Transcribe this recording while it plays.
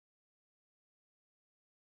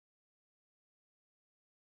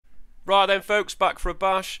Right then folks, back for a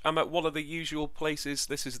bash. I'm at one of the usual places.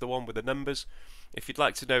 This is the one with the numbers. If you'd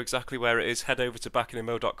like to know exactly where it is, head over to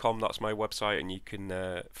backinimo.com. That's my website, and you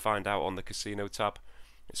can find out on the casino tab.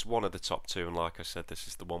 It's one of the top two, and like I said, this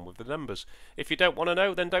is the one with the numbers. If you don't want to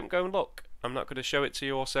know, then don't go and look. I'm not going to show it to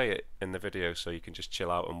you or say it in the video, so you can just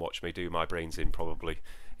chill out and watch me do my brains in, probably,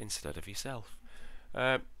 instead of yourself.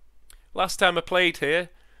 Last time I played here,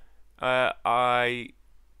 I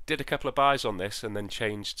did a couple of buys on this and then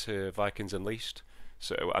changed to Vikings Unleashed.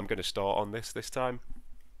 So I'm going to start on this time.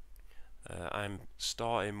 I'm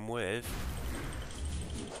starting with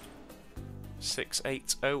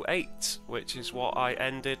 6808, which is what I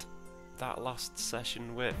ended that last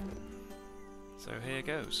session with. So here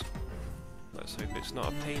goes. Let's hope it's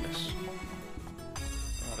not a penis.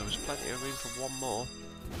 Oh, there was plenty of room for one more.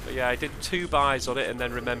 But yeah, I did 2 buys on it and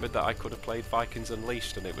then remembered that I could have played Vikings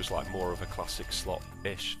Unleashed, and it was like more of a classic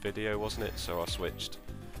slot-ish video, wasn't it? So I switched.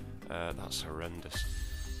 That's horrendous.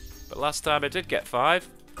 But last time I did get 5.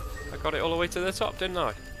 I got it all the way to the top, didn't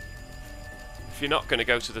I? If you're not going to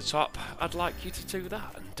go to the top, I'd like you to do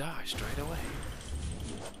that and die straight away.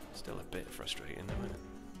 Still a bit frustrating though, isn't it?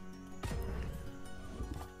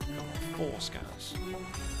 Come on, 4 scans.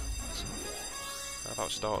 How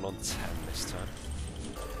about starting on 10 this time?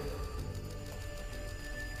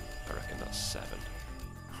 I reckon that's 7.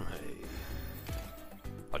 Hey.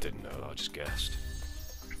 I didn't know that, I just guessed.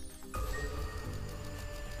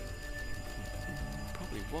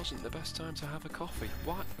 Probably wasn't the best time to have a coffee.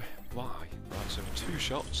 Why? Right, so 2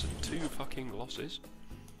 shots and 2 fucking losses.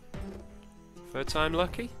 Third time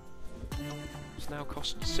lucky. It's now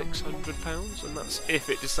cost £600, and that's if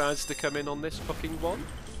it decides to come in on this fucking one.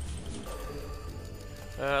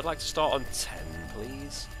 I'd like to start on 10,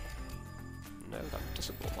 please. No, that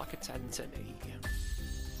doesn't look like a 10 to me.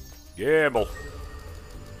 Gamble!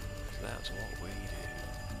 That's what we do.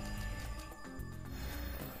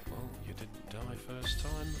 Right, well, you didn't die first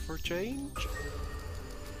time for a change.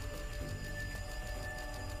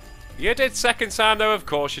 You did second time though, of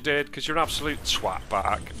course you did, because you're an absolute twat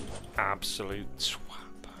bag. Absolute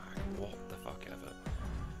twat bag. What the fuck ever.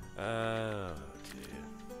 Oh dear.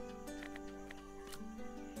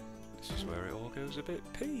 This is where it all goes a bit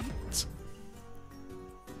peaked.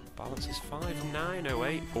 Balance is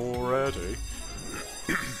 5908 already.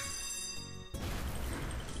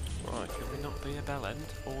 Right, can we not be a bell end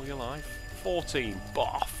all your life? 14,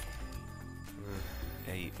 boff!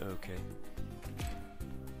 8, okay.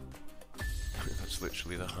 That's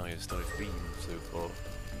literally the highest I've been so far.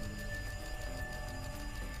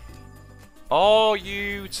 Are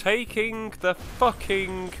you taking the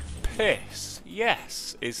fucking piss?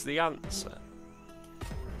 Yes, is the answer.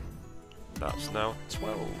 That's now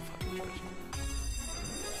 1200.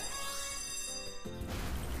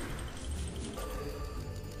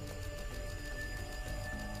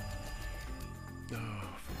 Oh,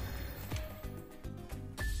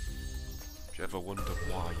 do you ever wonder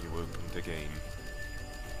why you opened the game?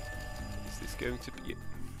 Is this going to be...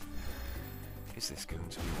 Is this going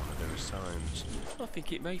to be one of those times? I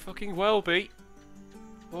think it may fucking well be.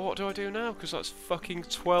 Well, what do I do now? Because that's fucking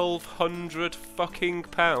 1,200 fucking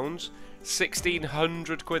pounds.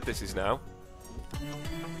 1,600 quid this is now. Can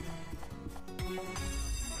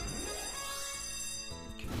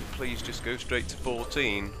you please just go straight to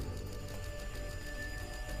 14?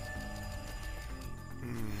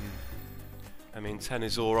 I mean, 10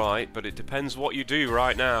 is alright, but it depends what you do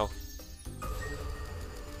right now.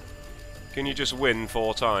 Can you just win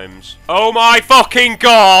 4 times? Oh my fucking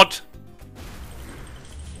god!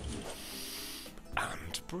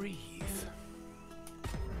 And breathe.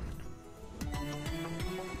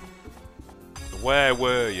 Where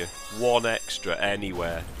were you? 1 extra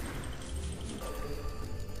anywhere.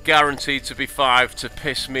 Guaranteed to be 5 to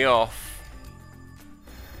piss me off.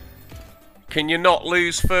 Can you not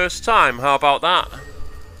lose first time? How about that?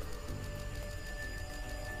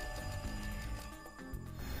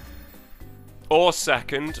 Or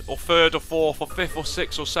second, or third, or fourth, or fifth, or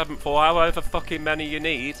sixth, or seventh, or however fucking many you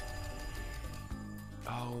need.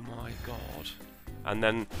 Oh my god. And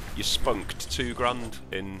then you spunked 2 grand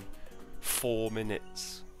in 4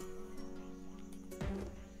 minutes.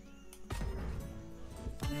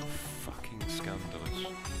 Fucking scandalous.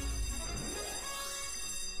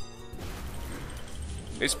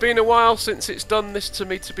 It's been a while since it's done this to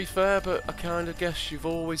me, to be fair, but I kind of guess you've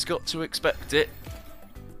always got to expect it.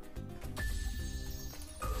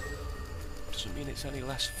 Doesn't mean it's any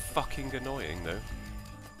less fucking annoying, though.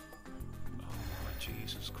 Oh my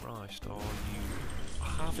Jesus Christ, are you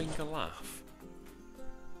having a laugh?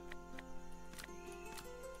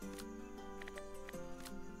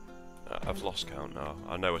 I've lost count now.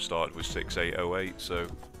 I know I started with 6808, so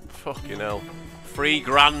fucking hell. £3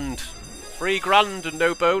 grand. £3 and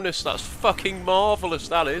no bonus. That's fucking marvellous,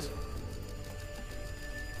 that is.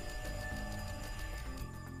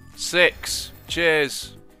 6.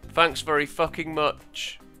 Cheers. Thanks very fucking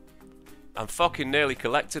much. I'm fucking nearly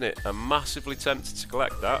collecting it. I'm massively tempted to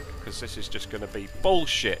collect that, because this is just going to be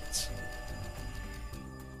bullshit.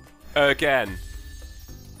 Again.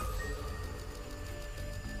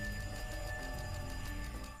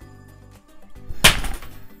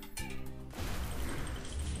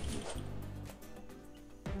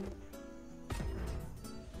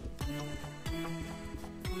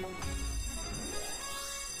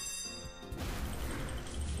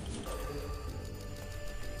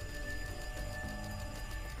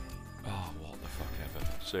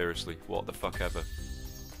 Seriously, what the fuck ever.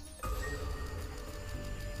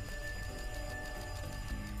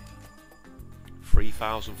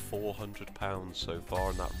 £3,400 so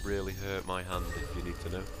far, and that really hurt my hand, if you need to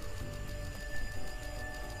know.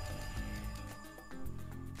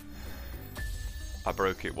 I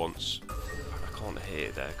broke it once. I can't hit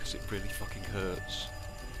it there because it really fucking hurts.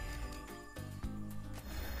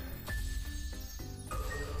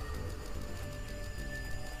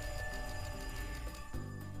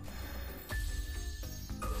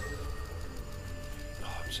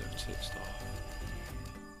 So ticked off.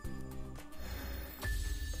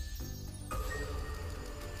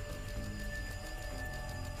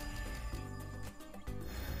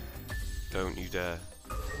 Don't you dare.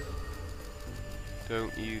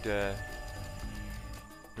 Don't you dare.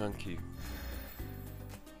 Thank you.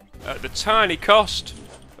 At the tiny cost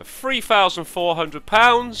of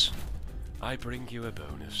 £3,400, I bring you a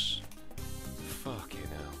bonus. Fucking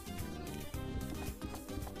hell.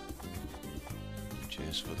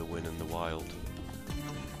 Cheers for the win in the wild.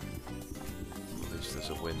 At least there's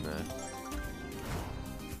a win there.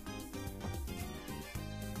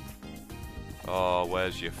 Oh,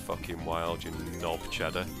 where's your fucking wild, you knob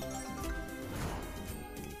cheddar?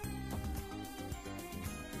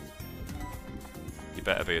 You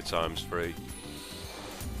better be a ×3.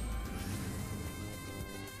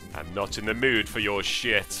 I'm not in the mood for your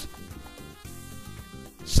shit.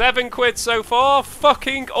 £7 so far,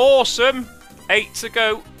 fucking awesome! 8 to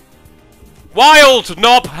go. Wild,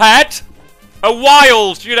 knobhead! A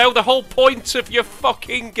wild! You know, the whole point of your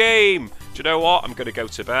fucking game. Do you know what? I'm gonna go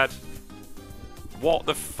to bed. What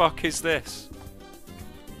the fuck is this?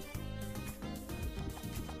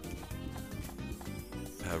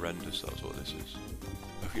 Horrendous, that's what this is.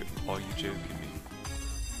 Are you joking me?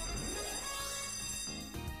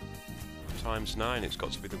 ×9, it's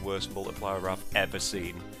got to be the worst multiplier I've ever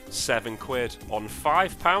seen. £7 on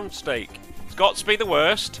 £5 stake. It's got to be the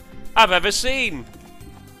worst I've ever seen.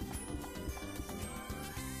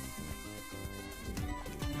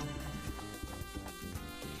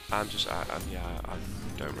 I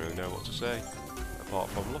don't really know what to say. Apart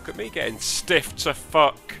from, look at me getting stiff to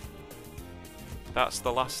fuck. That's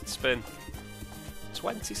the last spin.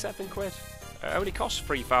 £27. It only costs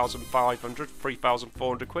 3,500,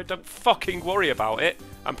 3,400 quid. Don't fucking worry about it.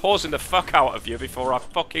 I'm pausing the fuck out of you before I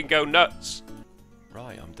fucking go nuts.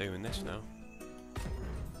 Right, I'm doing this now.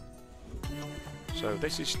 So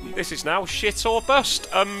this is now shit or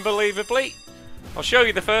bust, unbelievably. I'll show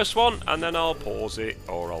you the first one, and then I'll pause it,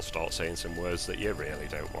 or I'll start saying some words that you really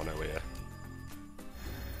don't want to hear.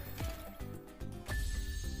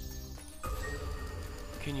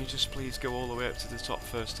 Can you just please go all the way up to the top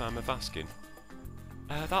first time of asking?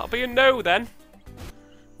 That'll be a no then.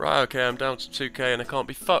 Right, okay, I'm down to 2k and I can't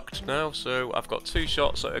be fucked now, so I've got 2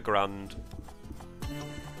 shots at £1,000.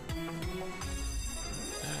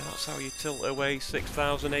 That's how you tilt away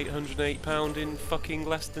 £6,808 in fucking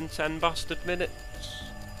less than 10 bastard minutes.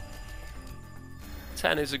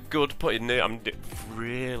 10 is a good putting it. I'm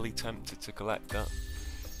really tempted to collect that.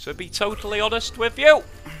 So be totally honest with you.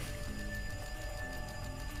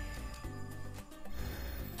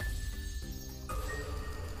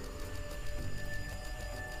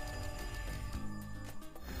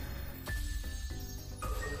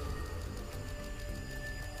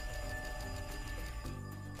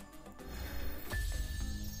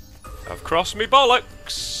 I've crossed me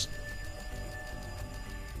bollocks.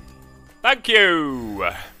 Thank you.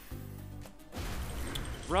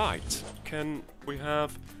 Right, can we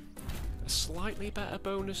have a slightly better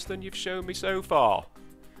bonus than you've shown me so far?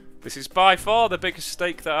 This is by far the biggest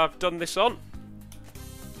stake that I've done this on.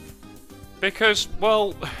 Because,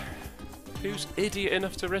 well, who's idiot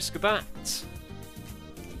enough to risk that?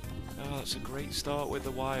 Oh, that's a great start with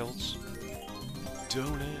the wilds.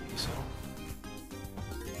 Don't hurt yourself.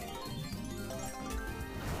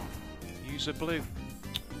 use a blue.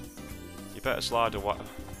 You better slide a white.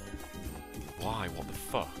 Why? What the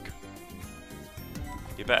fuck?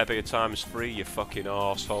 You better be a ×3, you fucking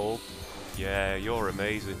arsehole. Yeah, you're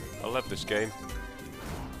amazing. I love this game.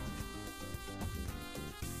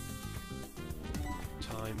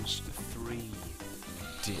 ×3.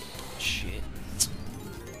 Dipshit.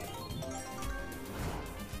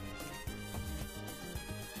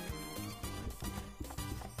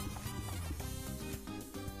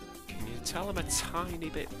 Can you tell I'm a tiny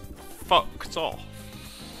bit fucked off?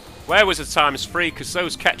 Where was the ×3? Because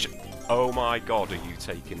those ketchup... Oh my god, are you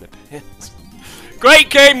taking the piss? Great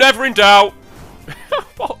game, never in doubt!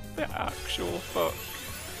 What the actual fuck?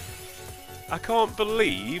 I can't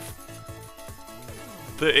believe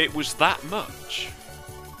that it was that much.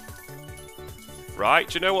 Right,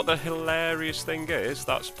 do you know what the hilarious thing is?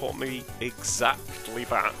 That's put me exactly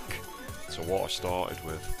back to what I started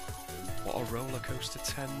with. What a roller coaster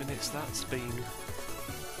 10 minutes that's been.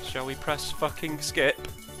 Shall we press fucking skip?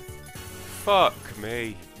 Fuck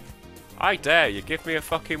me. I dare you, give me a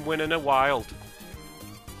fucking win and a wild.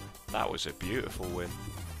 That was a beautiful win.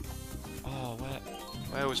 Oh,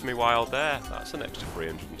 where was me wild there? That's an extra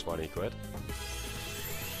 320 quid.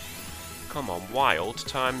 Come on, wild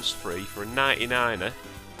 ×3 for a 99er.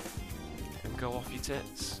 And go off your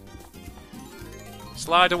tits.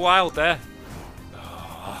 Slide a wild there.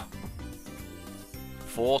 Oh.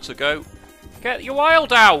 4 to go. Get your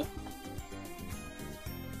wild out!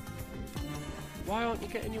 Why aren't you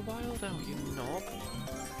getting your wild out, you knob?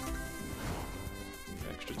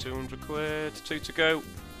 Extra 200 quid. 2 to go.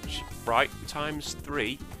 Right,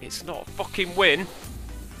 ×3. It's not a fucking win.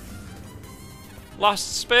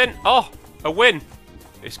 Last spin. Oh, a win.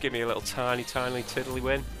 Just give me a little tiny tiddly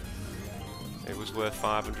win. It was worth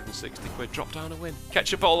 560 quid. Drop down a win.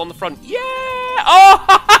 Catch a ball on the front. Yeah! Oh,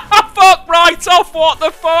 fuck right off. What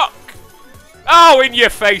the fuck? Oh, in your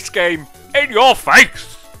face, game. In your face.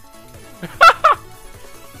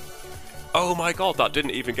 Oh my god, that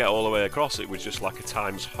didn't even get all the way across. It was just like a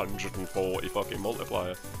 ×140 fucking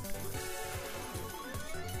multiplier.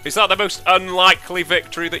 Is that the most unlikely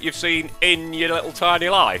victory that you've seen in your little tiny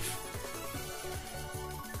life?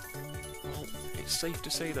 Well, it's safe to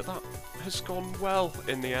say that that has gone well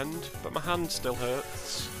in the end, but my hand still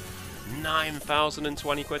hurts.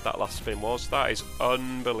 9,020 quid that last spin was. That is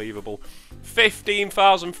unbelievable.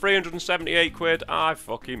 15,378 quid. I've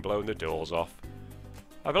fucking blown the doors off.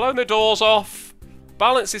 I've blown the doors off.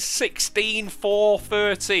 Balance is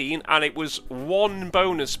 16,413, and it was one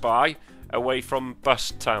bonus buy away from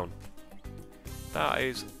Bust Town. That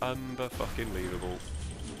is unfucking-believable.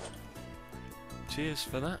 Cheers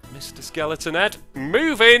for that, Mr. Skeleton Head.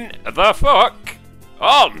 Moving the fuck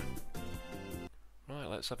on! Right,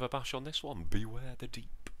 let's have a bash on this one. Beware the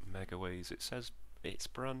deep megaways. It says it's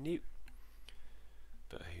brand new.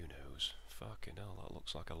 But who knows? Fucking hell, that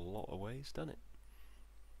looks like a lot of ways, doesn't it?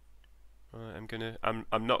 Right,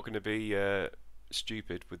 I'm not gonna be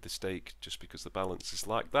stupid with the stake just because the balance is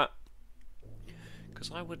like that.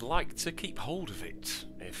 Because I would like to keep hold of it,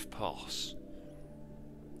 if poss.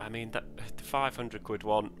 I mean, that the 500 quid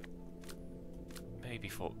one, maybe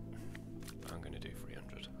for... I'm going to do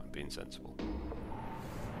 300. I'm being sensible.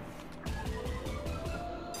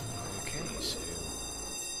 Okay, so...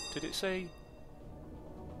 Did it say...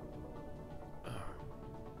 Oh.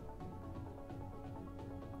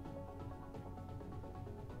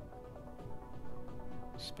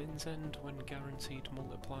 Spins end when guaranteed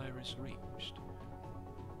multiplier is reached.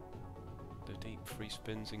 The deep free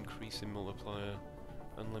spins increase in multiplier,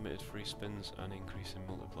 unlimited free spins and increase in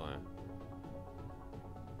multiplier.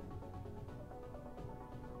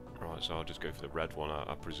 Right, so I'll just go for the red one.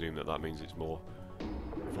 I presume that means it's more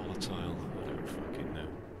volatile. I don't fucking know.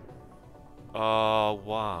 Oh,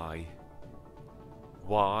 why?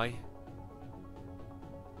 Why?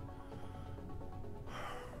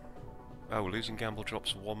 Oh, losing gamble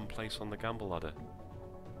drops 1 place on the gamble ladder.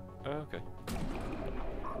 Oh, okay.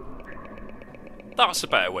 That's a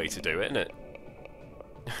better way to do it, isn't it?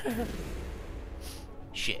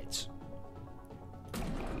 Shit.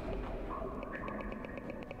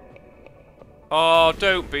 Oh,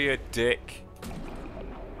 don't be a dick.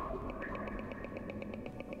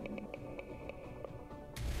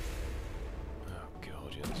 Oh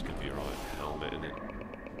god, yeah, this could be a right helmet, isn't it?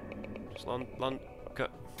 Just land, go.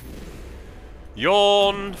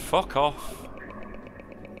 Yawn! Fuck off.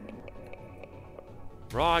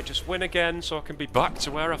 Right, just win again so I can be back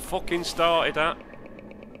to where I fucking started at.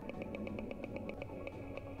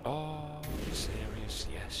 Oh, are you serious?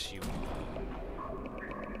 Yes, you are.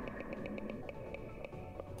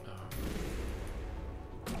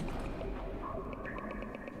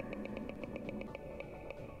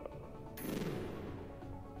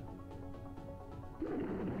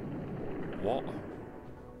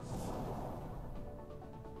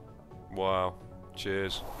 Wow.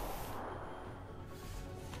 Cheers.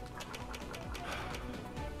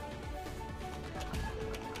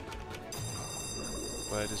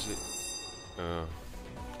 Where does it... Oh.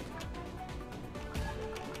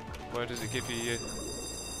 Where does it give you your...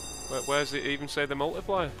 Where does it even say the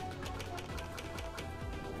multiplier?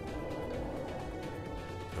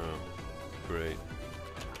 Oh. Great.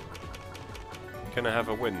 Can I have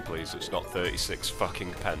a win, please? It's not 36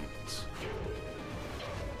 fucking pence.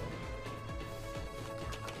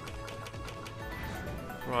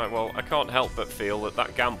 Right, well, I can't help but feel that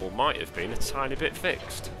that gamble might have been a tiny bit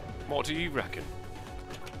fixed. What do you reckon?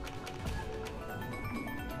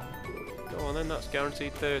 Go on then, that's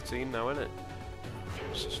guaranteed 13 now, isn't it?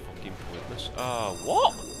 This is fucking pointless. Ah,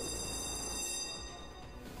 what?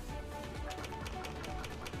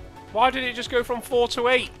 Why did it just go from 4 to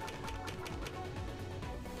 8?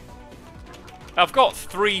 I've got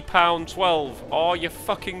 £3.12. Are you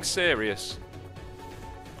fucking serious?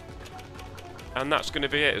 And that's going to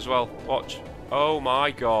be it as well. Watch. Oh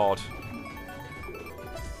my god.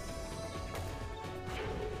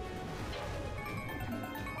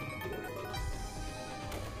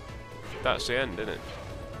 That's the end, isn't it?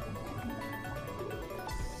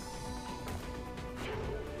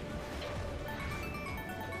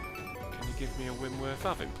 Can you give me a win worth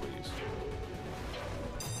having, please?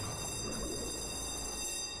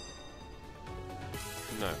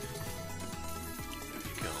 No.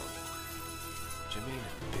 God. What do you mean a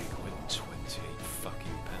big win? 28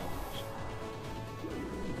 fucking pounds.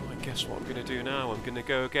 Right, guess what I'm going to do now? I'm going to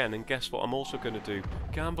go again, and guess what I'm also going to do?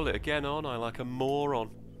 Gamble it again, aren't I? Like a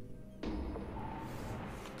moron.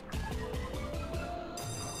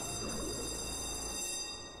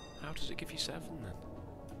 How does it give you 7 then?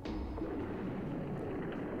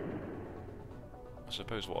 I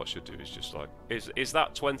suppose what I should do is just like... Is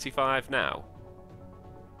that 25 now?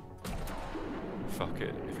 Fuck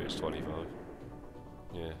it, if it's 25.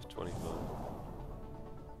 Yeah, 25.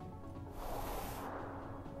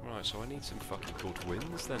 Right, so I need some fucking good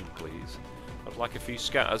wins then, please. I'd like a few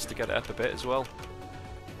scatters to get it up a bit as well.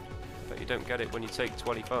 Bet you don't get it when you take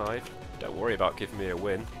 25. Don't worry about giving me a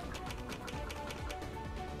win.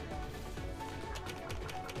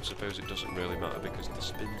 I suppose it doesn't really matter because the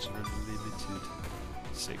spins are unlimited.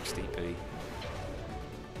 60p.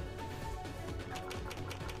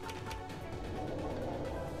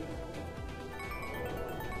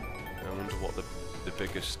 I wonder what the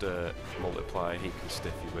biggest multiplier he can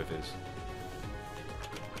stiff you with is.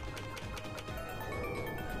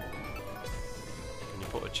 Can you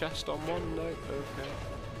put a chest on one? No? Okay.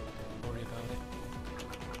 Don't worry about it.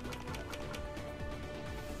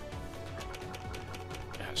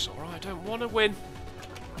 Yeah, it's alright, I don't want to win.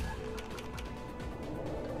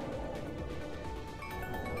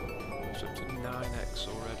 It's up to 9x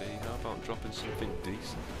already. How about dropping something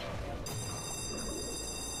decent?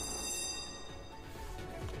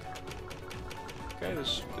 Okay,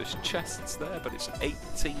 there's chests there, but it's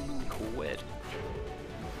 18 quid.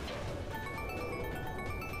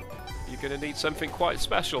 You're gonna need something quite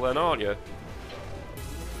special then, aren't you?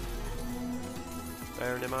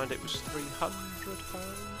 Bearing in mind it was £300. Oh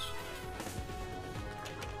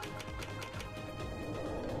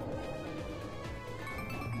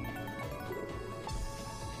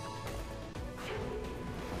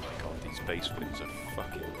my god, these base wins are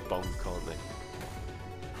fucking bonk, aren't they?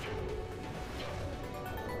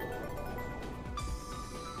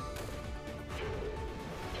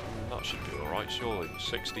 That should be alright, surely.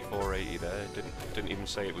 64.80 there. Didn't even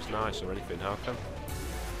say it was nice or anything. How come?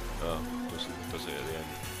 Oh, does it at the end.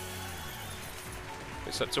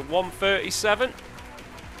 It's up to 137.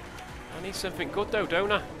 I need something good though,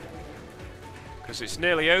 don't I? Because it's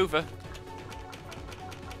nearly over.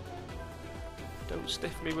 Don't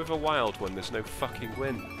stiff me with a wild one, there's no fucking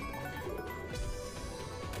win.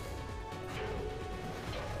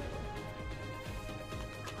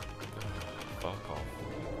 Fuck off.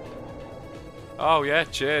 Oh yeah,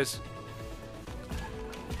 cheers.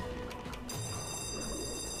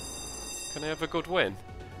 Can I have a good win?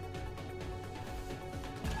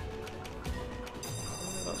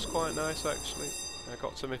 Yeah, that's quite nice actually. I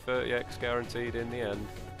got to my 30x guaranteed in the end.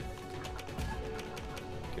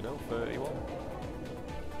 You know, 31.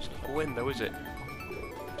 It's not a win though, is it?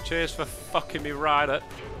 Cheers for fucking me right up.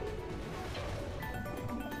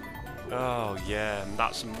 Oh yeah,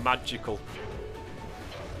 that's magical.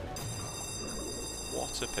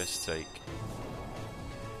 What a piss take.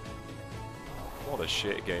 What a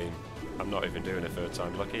shit game. I'm not even doing it third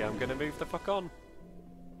time lucky, I'm gonna move the fuck on.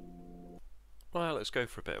 Well, let's go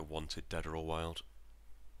for a bit of Wanted Dead or Wild.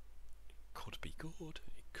 It could be good,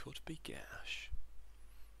 it could be gash.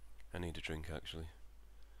 I need a drink actually.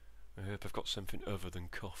 I hope I've got something other than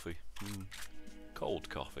coffee. Cold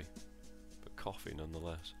coffee, but coffee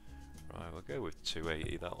nonetheless. Right, we'll go with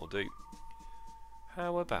 280, that'll do.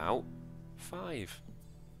 How about 5?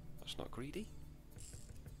 That's not greedy.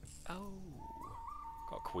 Oh,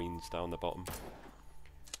 got queens down the bottom.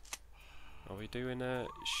 Are we doing a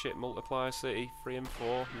shit multiplier city? 3 and 4?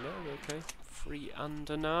 No, okay. 3 and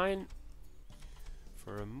a 9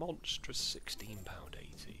 for a monstrous £16.80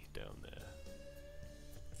 down there.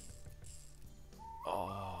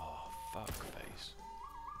 Oh, fuck face.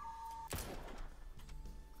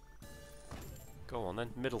 Go on then,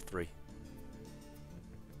 middle 3.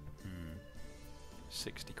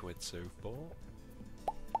 60 quid so far.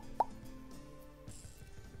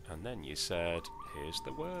 And then you said, here's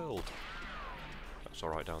the world. That's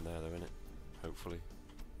alright down there though, isn't it? Hopefully.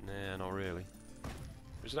 Nah, not really.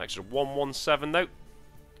 There's an extra 117 though.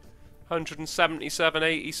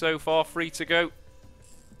 177.80 so far, free to go.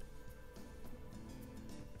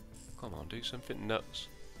 Come on, do something nuts.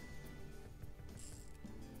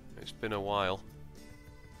 It's been a while.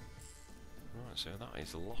 Right, so that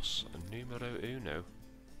is loss numero uno.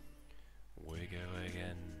 We go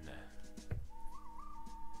again.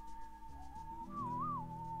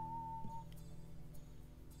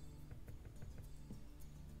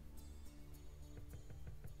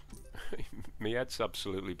 My head's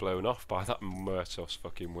absolutely blown off by that Murtos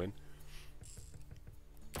fucking win.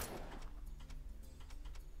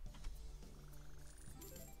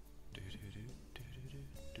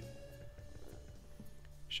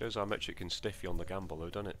 Shows how much it can stiff you on the gamble though,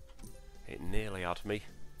 doesn't it? It nearly had me.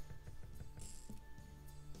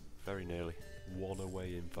 Very nearly. 1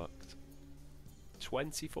 away in fact.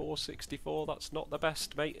 24.64, that's not the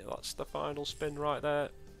best, mate. That's the final spin right there.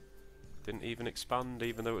 Didn't even expand,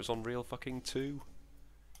 even though it was on real fucking 2.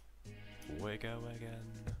 We go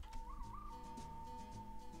again.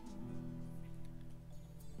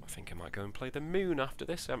 I think I might go and play the moon after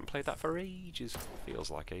this. I haven't played that for ages.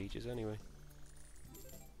 Feels like ages anyway.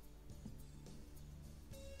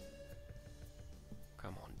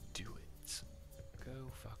 Come on, do it.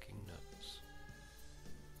 Go fucking nuts.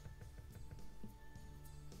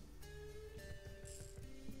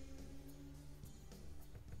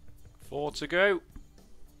 Four to go.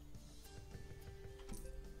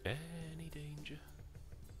 Any danger?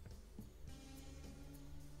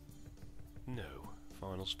 No.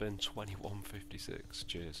 Final spin 21.56.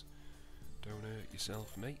 Cheers. Don't hurt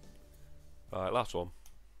yourself, mate. Alright, last one.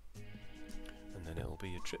 And then it'll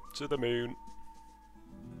be a trip to the moon.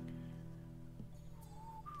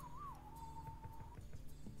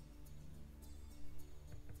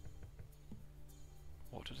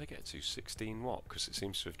 What did I get to? 16 what? Because it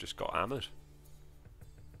seems to have just got hammered.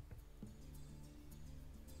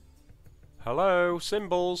 Hello,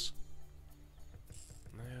 symbols.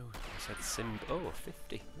 No, I said oh,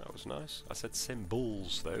 50. That was nice. I said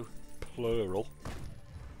symbols though, plural.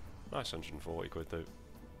 Nice 140 quid though.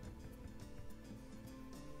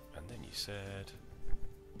 And then you said,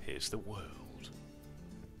 here's the world.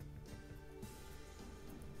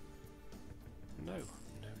 No,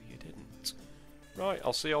 no, you didn't. Right,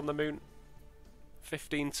 I'll see you on the moon.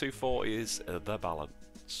 15.240 is the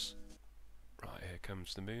balance. Right, here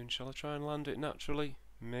comes the moon. Shall I try and land it naturally?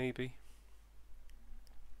 Maybe.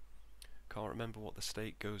 Can't remember what the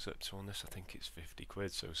stake goes up to on this. I think it's 50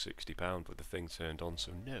 quid, so £60 with the thing turned on.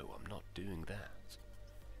 So no, I'm not doing that.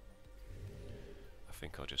 I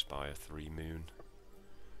think I'll just buy a 3 moon.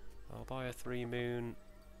 I'll buy a 3 moon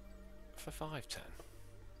for 5.10.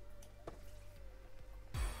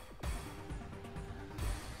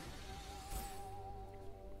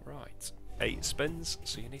 Right, 8 spins,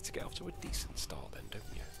 so you need to get off to a decent start then, don't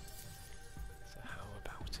you? So how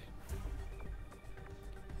about it?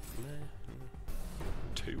 Nah,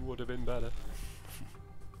 2 would have been better.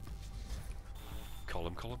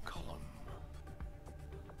 Column, column, column.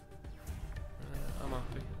 I'm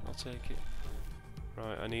happy, I'll take it.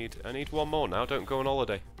 Right, I need one more now, don't go on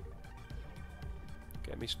holiday.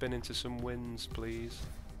 Get me spin into some wins, please.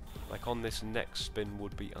 Like on this next spin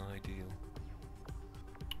would be ideal.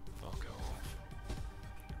 Fuck off.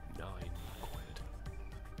 9 quid.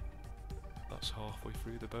 That's halfway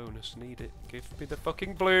through the bonus, need it. Give me the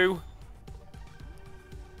fucking blue!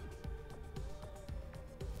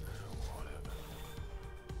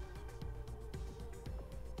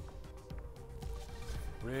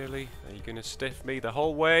 Really? Are you gonna stiff me the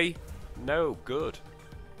whole way? No, good.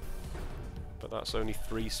 But that's only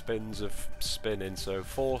 3 spins of spinning, so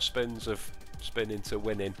 4 spins of spinning to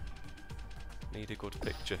winning. Need a good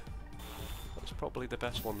picture. That's probably the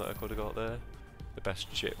best one that I could have got there. The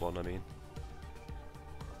best shit one, I mean.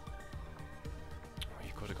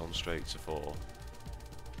 Could have gone straight to 4.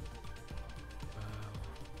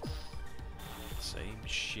 Same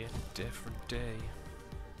shit, different day.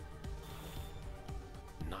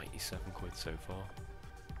 97 quid so far.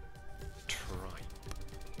 Tripe.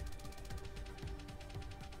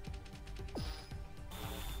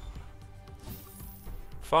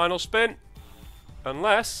 Final spin.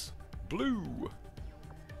 Unless blue.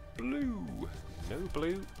 Blue. No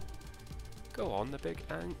blue. Go on, the big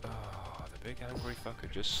ang. Oh, the big angry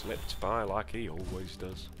fucker just slipped by like he always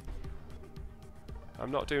does.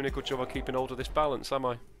 I'm not doing a good job of keeping hold of this balance, am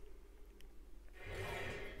I?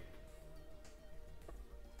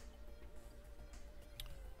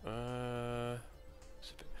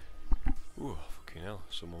 It's a bit... Ooh, fucking hell.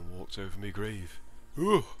 Someone walked over my grave.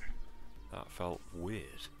 Ooh, that felt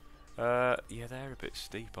weird. Yeah, they're a bit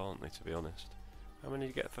steep, aren't they, to be honest? How many do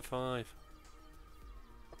you get for 5?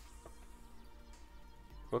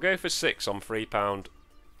 We'll go for 6 on £3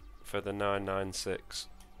 for the 996.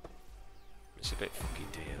 It's a bit fucking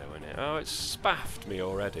dear though, isn't it? Oh, it's spaffed me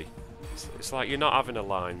already. It's like you're not having a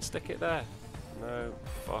line. Stick it there. No,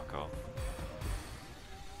 fuck off.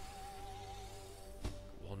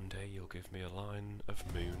 One day you'll give me a line of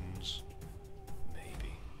moons.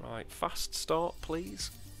 Maybe. Right, fast start,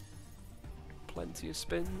 please. Plenty of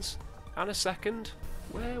spins. And a second.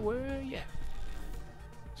 Where were you?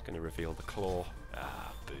 It's going to reveal the claw.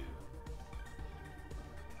 Ah, boo.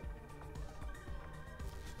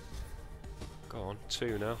 Go on,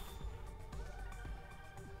 2 now.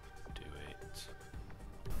 Do it.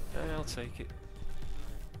 Yeah, I'll take it.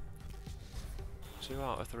 2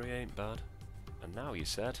 out of 3 ain't bad. And now you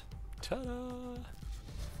said, ta-da!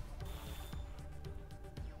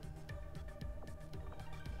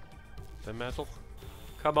 The medal.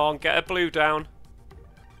 Come on, get a blue down.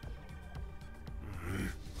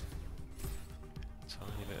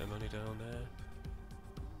 Tiny bit of money down there.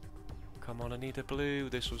 Come on, I need a blue.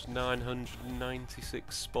 This was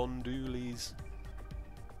 996 spondoolies.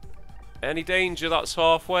 Any danger? That's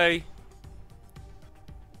halfway.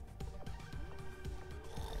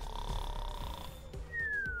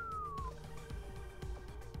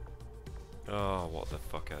 Oh, what the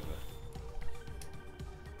fuck ever.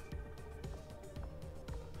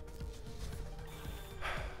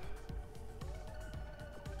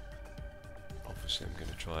 Obviously I'm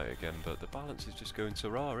going to try it again, but the balance is just going to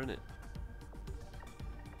raw, isn't it?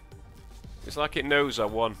 It's like it knows I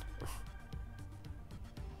won.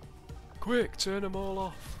 Quick, turn them all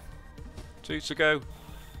off. 2 to go.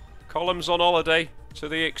 Columns on holiday to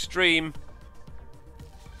the extreme.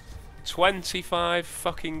 25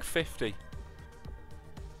 fucking 50.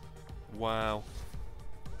 Wow.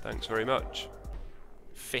 Thanks very much.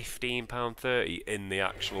 £15.30 in the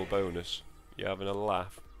actual bonus. You're having a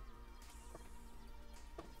laugh.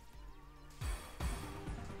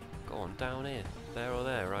 Go on, down here. There or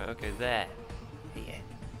there, right? Okay, there. Here.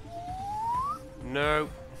 No.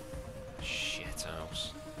 Shit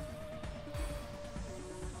house.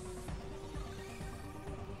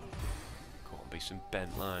 Can't be some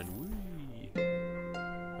bent line. Whee.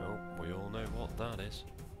 Oh, we all know what that is.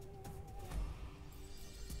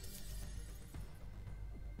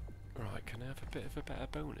 Right, can I have a bit of a better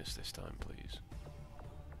bonus this time, please?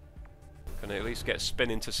 Can I at least get spin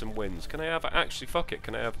into some wins? Can I have, actually, fuck it,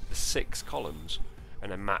 can I have 6 columns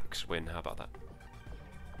and a max win? How about that?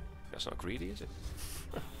 That's not greedy, is it?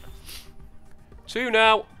 2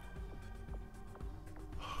 now!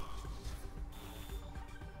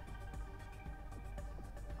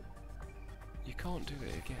 You can't do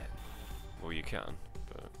it again. Well, you can,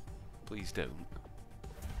 but please don't.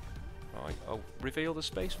 Right, oh, reveal the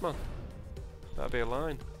spaceman. That'd be a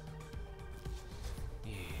line.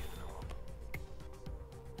 Yeah, knob.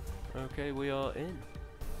 Okay, we are in.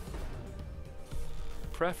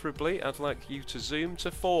 Preferably, I'd like you to zoom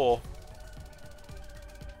to 4.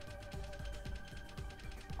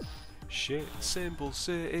 Shit, Symbol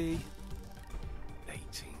City. 18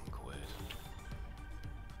 quid.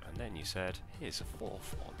 And then you said, here's a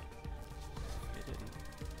 4th one. You didn't.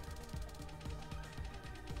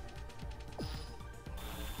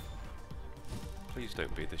 Please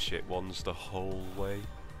don't be the shit ones the whole way.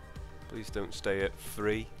 Please don't stay at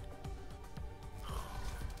 3.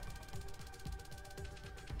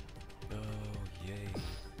 Oh, yay.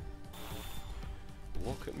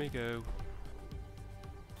 Look at me go.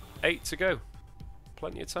 8 to go.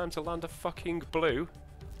 Plenty of time to land a fucking blue.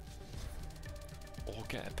 Or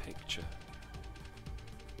get a picture.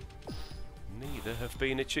 Neither have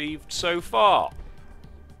been achieved so far.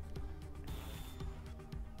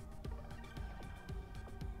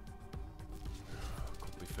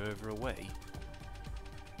 Could be further away.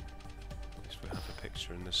 At least we have a picture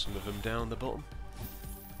Considering there's some of them down the bottom.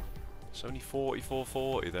 It's only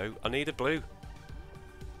 44.40 though. I need a blue.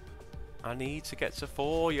 I need to get to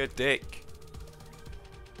 4, you dick.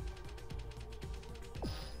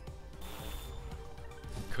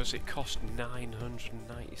 Because it cost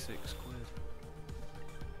 996 quid.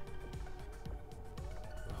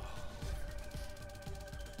 Oh.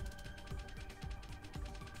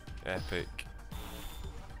 Epic.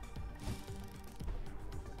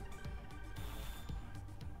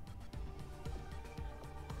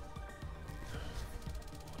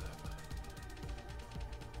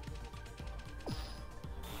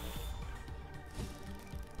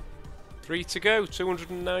 Three to go,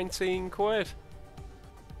 219 quid.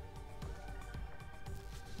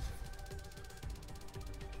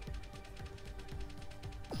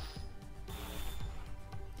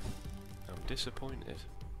 I'm disappointed.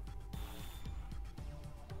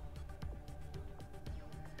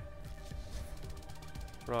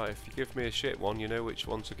 Right, if you give me a shit one, you know which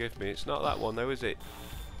one to give me. It's not that one though, is it?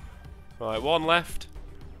 Right, one left.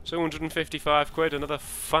 255 quid, another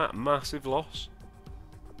fat, massive loss.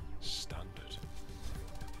 Standard.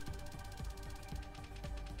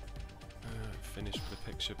 Finish with the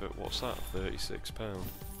picture, but what's that? £36.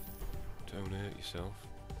 Don't hurt yourself.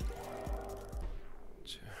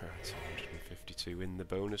 252 in the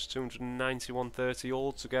bonus, 291.30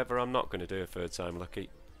 altogether. I'm not going to do a third time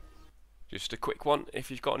lucky. Just a quick one,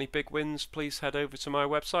 if you've got any big wins, please head over to my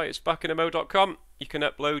website, it's backinamo.com. You can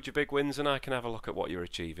upload your big wins and I can have a look at what you're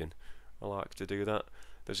achieving. I like to do that.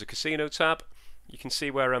 There's a casino tab. You can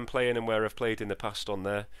see where I'm playing and where I've played in the past on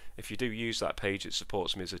there. If you do use that page, it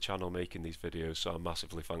supports me as a channel making these videos, so I'm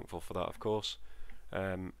massively thankful for that, of course.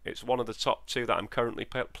 It's one of the top 2 that I'm currently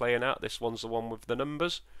playing at. This one's the one with the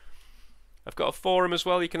numbers. I've got a forum as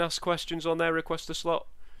well. You can ask questions on there, request a slot.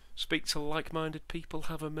 Speak to like-minded people,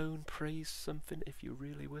 have a moan, praise something if you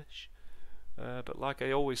really wish. But like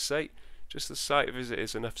I always say, just the site visit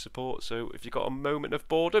is enough support, so if you've got a moment of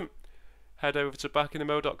boredom, head over to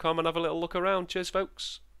backinamo.com and have a little look around. Cheers,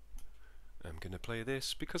 folks. I'm going to play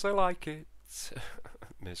this because I like it.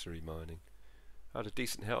 Misery mining. I had a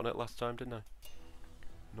decent hit on it last time, didn't I?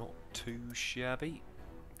 Not too shabby.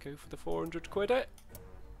 Go for the 400 quid it.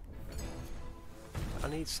 I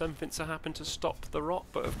need something to happen to stop the rot,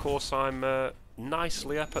 but of course I'm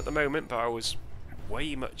nicely up at the moment, but I was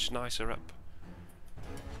way much nicer up.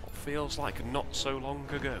 What feels like not so long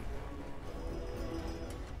ago.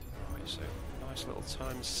 Right, so nice little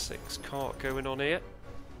 ×6 cart going on here.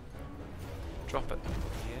 Drop it.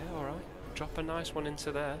 Yeah, alright. Drop a nice one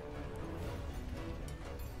into there.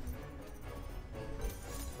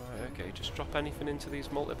 Right, okay, just drop anything into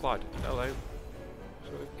these multiplied. Hello.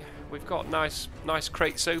 So we've got nice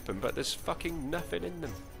crates open, but there's fucking nothing in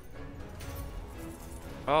them.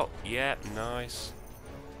 Oh, yeah, nice.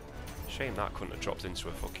 Shame that couldn't have dropped into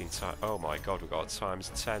a fucking oh my god, we've got a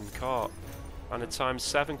 ×10 cart. And a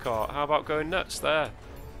 ×7 cart. How about going nuts there?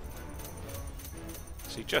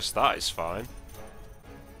 See, just that is fine.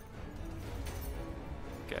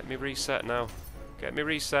 Get me reset now. Get me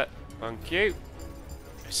reset. Thank you.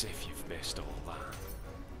 As if you've missed all that.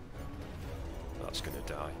 That's gonna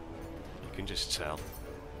die. You can just tell.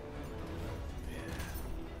 Yeah.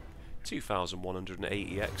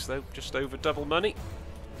 2,180x though, just over double money.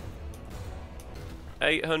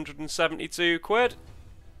 872 quid.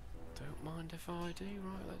 Don't mind if I do.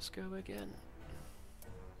 Right, let's go again.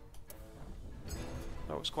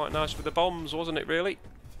 That was quite nice with the bombs, wasn't it, really?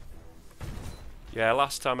 Yeah,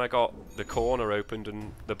 last time I got the corner opened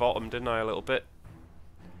and the bottom, didn't I, a little bit?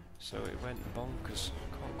 So it went bonkers.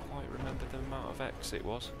 Can't quite remember the amount of X it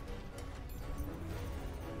was.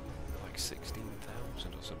 Like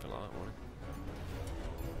 16,000 or something like that, wasn't it?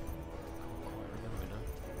 Can't quite remember now.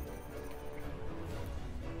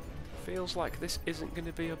 Feels like this isn't going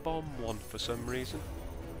to be a bomb one for some reason.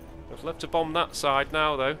 I'd love to bomb that side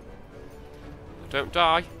now, though. Don't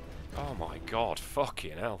die. Oh my god,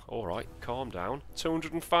 fucking hell. Alright, calm down.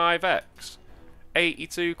 205x.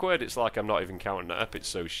 82 quid. It's like I'm not even counting that up, it's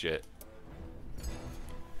so shit.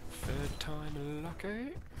 Third time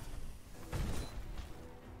lucky.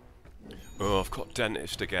 Oh, I've got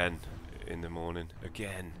dentist again in the morning.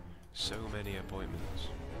 Again. So many appointments.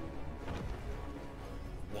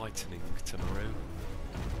 Whitening tomorrow.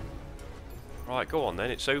 Right, go on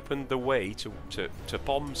then. It's opened the way to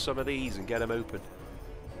bomb some of these and get them open.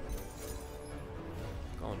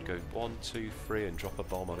 Go on, go 1, 2, 3 and drop a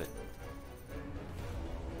bomb on it.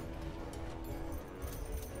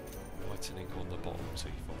 Whitening on the bottom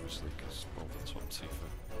teeth, obviously, because well, the top teeth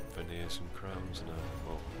are veneers and crowns now.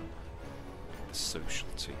 Well, the social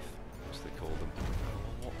teeth, as they call them.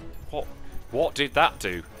 What? What did that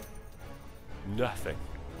do? Nothing.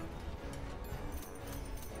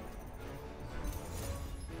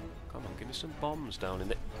 Come on, give me some bombs down in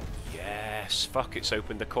there. Yes, fuck, it's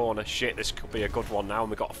opened the corner. Shit, this could be a good one now.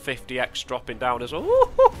 And we've got a 50x dropping down as well.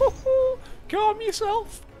 Ooh, calm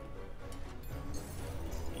yourself.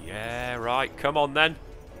 Yeah, right, come on then.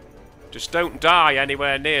 Just don't die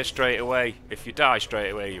anywhere near straight away. If you die straight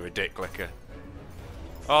away, you're a dick clicker.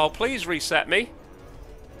 Oh, please reset me.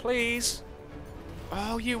 Please.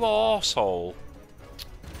 Oh, you arsehole.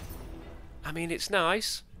 I mean, it's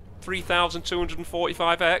nice.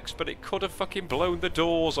 3,245x, but it could have fucking blown the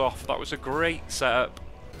doors off. That was a great setup.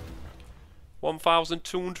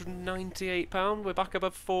 £1,298. We're back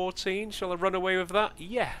above 14. Shall I run away with that?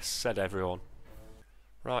 Yes, said everyone.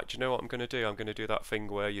 Right, do you know what I'm going to do? I'm going to do that thing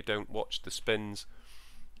where you don't watch the spins.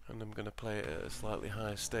 And I'm going to play it at a slightly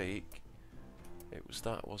higher stake. It was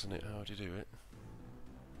that, wasn't it? How do you do it?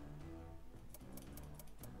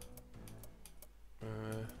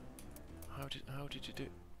 How did you do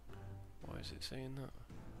it? Why is it saying that?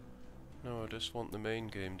 No, I just want the main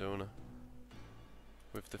game, don't I?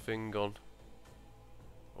 With the thing on.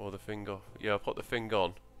 Or the thing off. Yeah, I'll put the thing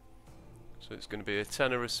on. So it's going to be a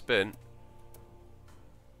tenner a spin.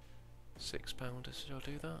 £6, should I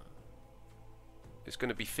do that? It's going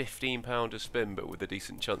to be £15 a spin, but with a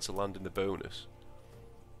decent chance of landing the bonus.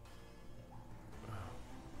 Oh,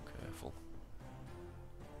 careful.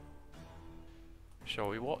 Shall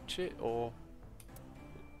we watch it, or...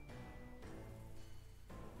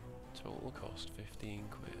 Total cost, 15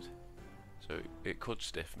 quid. So it could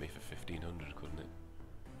stiff me for 1,500, couldn't it?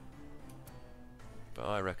 But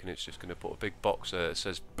I reckon it's just going to put a big box there that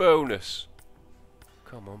says bonus!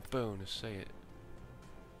 Come on, bonus, say it.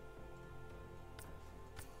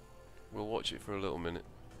 We'll watch it for a little minute.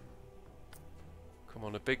 Come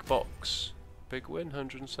on, a big box. Big win,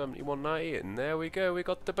 171.90, and there we go, we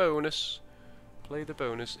got the bonus. Play the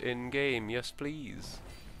bonus in game, yes please.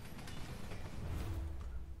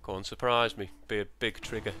 Go on, surprise me. Be a big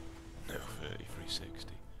trigger. No,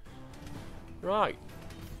 3360. Right.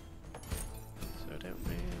 So I don't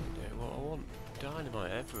really know what I want.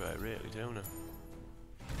 Dynamite everywhere, really, don't I?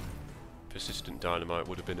 Persistent dynamite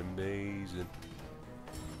would have been amazing.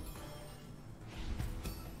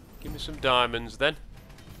 Give me some diamonds then.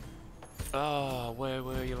 Ah, where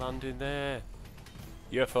were you landing there?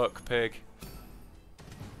 You fuck pig.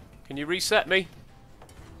 Can you reset me?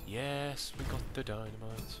 Yes, we got the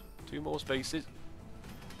dynamite. 2 more spaces.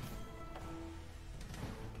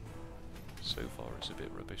 So far it's a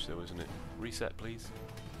bit rubbish though, isn't it? Reset please.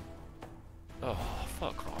 Oh,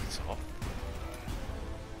 fuck right off.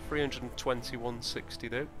 321.60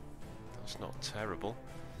 though. That's not terrible.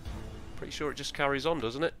 Pretty sure it just carries on,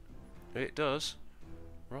 doesn't it? It does.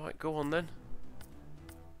 Right, go on then.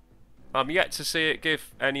 I'm yet to see it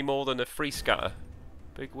give any more than a free scatter.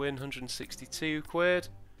 Big win, 162 quid.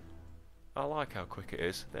 I like how quick it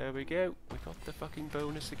is. There we go. We got the fucking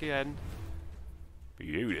bonus again.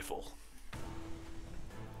 Beautiful.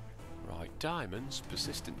 Right, diamonds,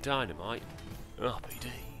 persistent dynamite. Happy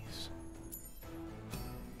days.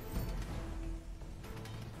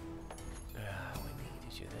 Ah, we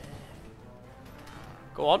needed you there.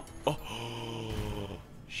 Go on. Oh,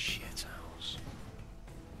 shit house.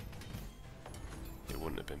 It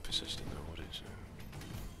wouldn't have been persistent though, would it?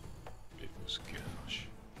 It was gosh.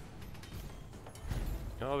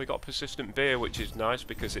 Oh, we got persistent beer, which is nice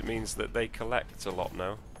because it means that they collect a lot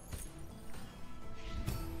now.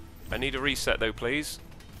 I need a reset though, please.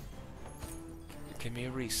 Give me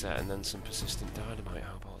a reset and then some persistent dynamite.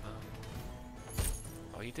 How about that?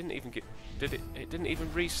 Oh, you didn't even get... Did it? It didn't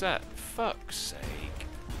even reset. Fuck's sake.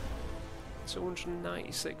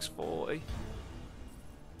 296.40.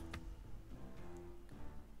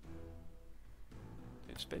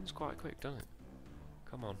 It spins quite quick, doesn't it?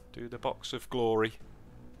 Come on, do the box of glory.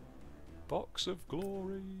 Box of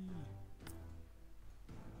glory.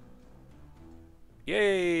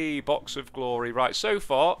 Yay! Box of glory. Right, so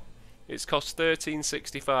far it's cost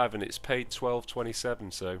 £13.65 and it's paid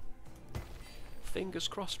 £12.27. So fingers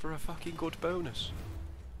crossed for a fucking good bonus.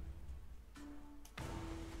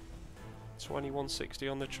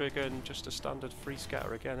 21.60 on the trigger and just a standard free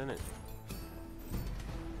scatter again, isn't it?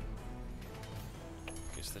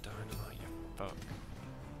 Is the dynamite, you fuck.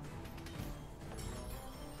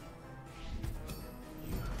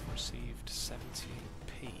 You have received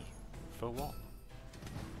 78p. For what?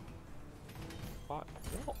 What?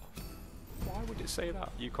 Why would it say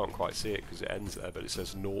that? You can't quite see it because it ends there, but it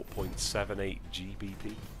says 0.78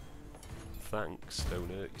 GBP. Thanks, don't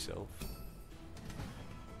hurt yourself.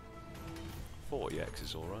 40x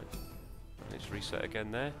is alright. Let's reset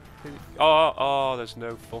again there. Oh, there's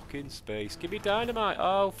no fucking space. Give me dynamite.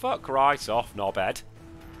 Oh, fuck right off, knobhead.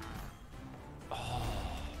 Oh.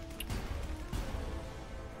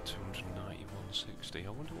 291.60. I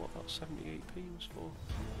wonder what that 78p was for.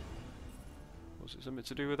 Was it something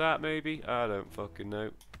to do with that, maybe? I don't fucking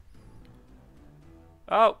know.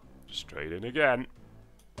 Oh, straight in again.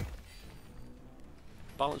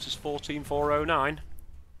 Balance is 14,409.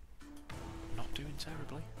 Not doing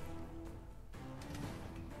terribly.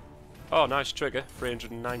 Oh, nice trigger.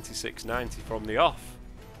 396.90 from the off.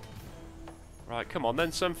 Right, come on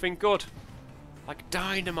then, something good. Like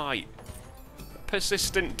dynamite.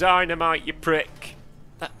 Persistent dynamite, you prick.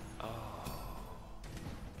 That... Oh.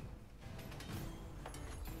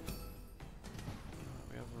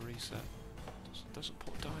 We have a reset. Doesn't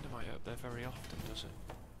put dynamite up there very often, does it?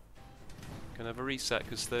 Can have a reset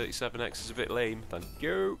because 37x is a bit lame. Thank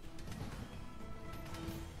you.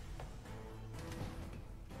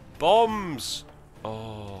 Bombs!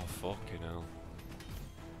 Oh, fucking hell.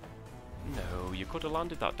 No, you could have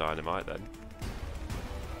landed that dynamite then.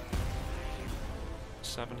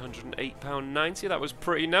 £708.90, that was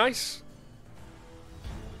pretty nice.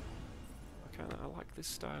 I like this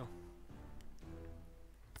style.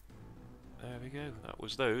 There we go, that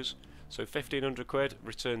was those. So 1,500 quid,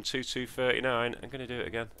 return 2239. I'm going to do it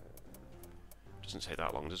again. Doesn't take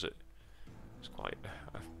that long, does it? It's quite...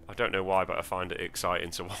 I don't know why, but I find it exciting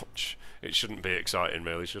to watch. It shouldn't be exciting,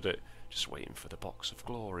 really, should it? Just waiting for the box of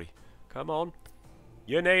glory. Come on.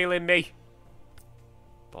 You're nailing me.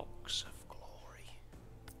 Box of glory.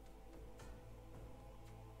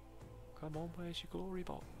 Come on, where's your glory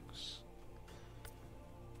box?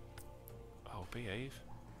 Oh, behave.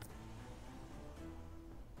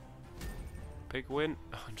 Big win.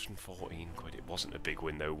 114 quid. It wasn't a big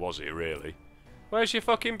win, though, was it, really? Where's your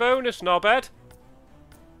fucking bonus, knobhead?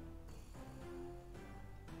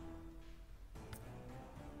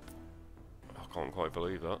 I can't quite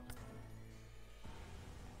believe that.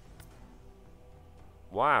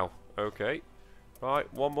 Wow. Okay.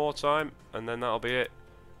 Right, one more time, and then that'll be it.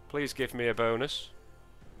 Please give me a bonus.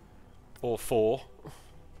 Or 4.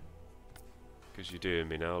 Because you're doing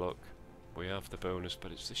me now, look. We have the bonus,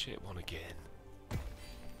 but it's the shit one again.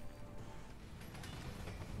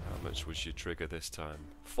 How much was your trigger this time?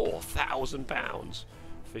 £4,000!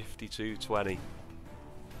 52.20.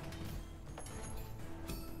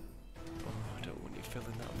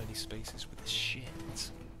 Filling that many spaces with this shit.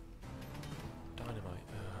 Dynamite.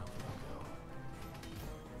 Oh,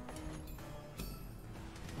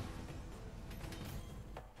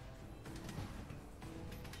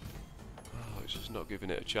 oh, it's just not giving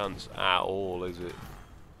it a chance at all, is it?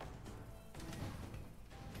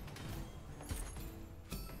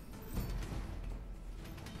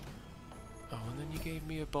 Oh, and then you gave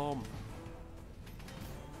me a bomb.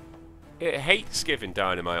 It hates giving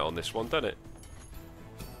dynamite on this one, doesn't it?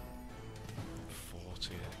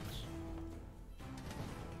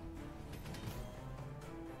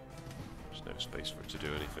 No space for it to do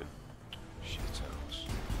anything. Shithouse.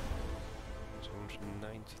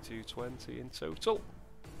 292.20 in total.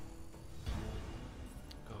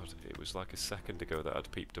 God, it was like a second ago that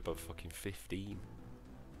I'd peeped above fucking 15.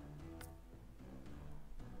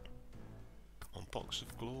 Come on, box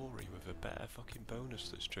of glory with a better fucking bonus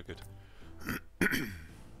that's triggered.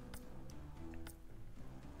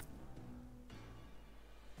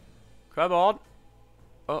 Come on!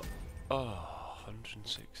 Oh,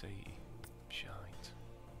 106.80. Shite.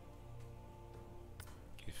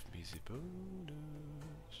 Give me the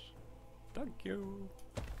bonus. Thank you.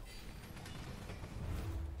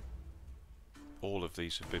 All of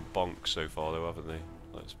these have been bonks so far though, haven't they?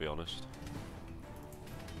 Let's be honest.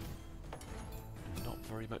 Not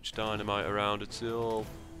very much dynamite around at all.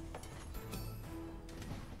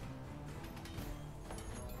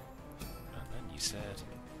 And then you said,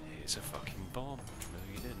 here's a fucking bomb. No,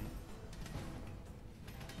 you didn't.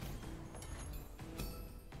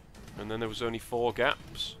 And then there was only 4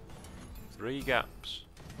 gaps. 3 gaps.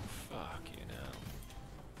 Fucking hell.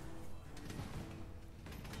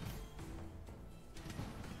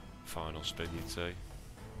 Final spin, you'd say.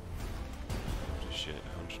 Shit,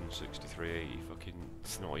 163.80. Fucking,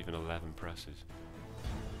 it's not even 11 presses.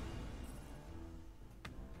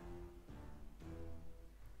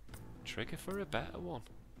 Trigger for a better one.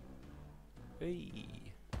 Hey.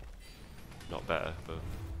 Not better, but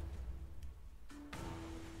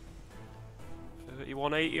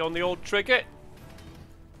 31.80 on the old trigger.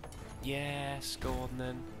 Yes, go on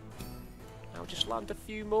then. I'll just land a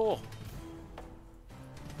few more.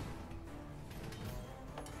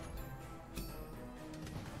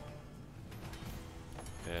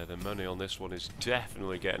 Yeah, the money on this one is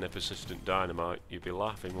definitely getting a persistent dynamite. You'd be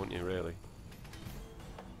laughing, wouldn't you, really?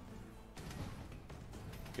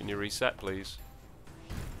 Can you reset, please?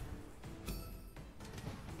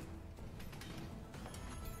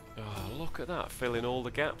 Oh, look at that, filling all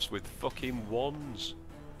the gaps with fucking ones.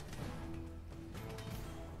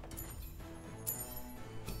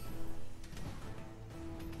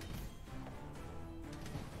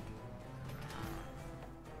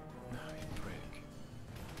 No, you prick.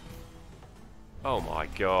 Oh my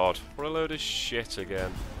god, what a load of shit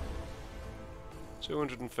again.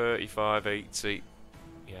 235.80.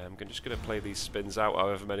 Yeah, I'm just going to play these spins out,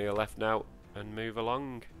 however many are left now, and move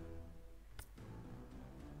along.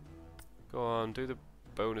 Go on, do the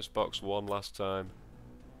bonus box one last time.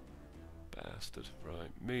 Bastard. Right,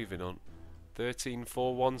 moving on.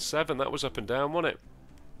 13,417, that was up and down, wasn't it?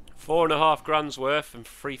 4.5 grand's worth and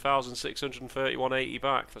 3,631.80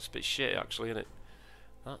 back. That's a bit shit, actually, isn't it?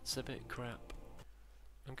 That's a bit crap.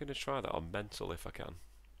 I'm going to try that on mental if I can.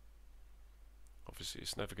 Obviously,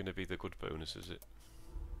 it's never going to be the good bonus, is it?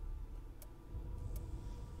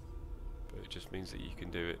 But it just means that you can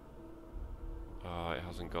do it. Ah, it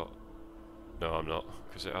hasn't got... No, I'm not,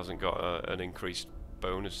 because it hasn't got an increased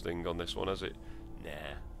bonus thing on this one, has it?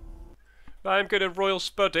 Nah. I'm going to royal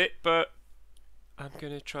spud it, but I'm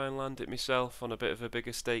going to try and land it myself on a bit of a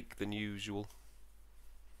bigger stake than usual.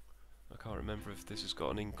 I can't remember if this has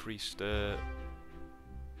got an increased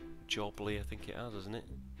jobly. I think it has, hasn't it?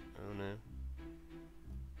 I don't know.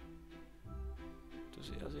 Does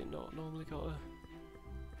it? Has it not normally got a...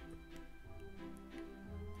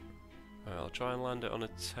 Right, I'll try and land it on a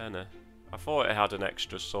tenner. I thought it had an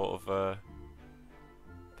extra sort of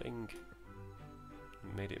thing.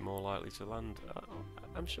 Made it more likely to land.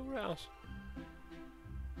 I'm sure it has.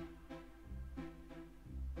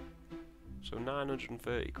 So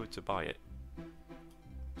 930 quid to buy it.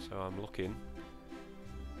 So I'm looking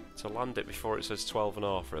to land it before it says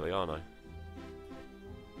 12.5, really, aren't I?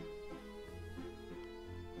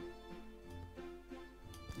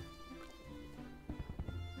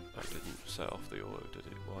 That didn't set off the auto, did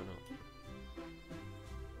it? Why not?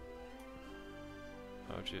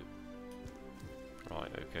 How'd you...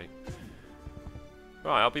 Right, okay.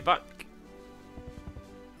 Right, I'll be back.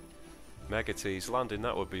 Mega tease landing,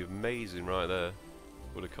 that would be amazing right there.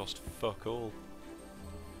 Would have cost fuck all.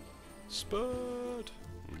 Spud!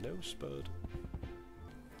 No spud.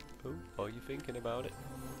 Oh, are you thinking about it?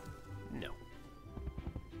 No.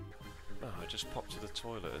 Oh, I just popped to the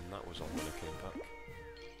toilet and that was on when I came back.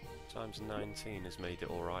 Times 19 has made it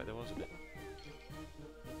alright though, hasn't it?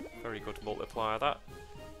 Very good multiplier that.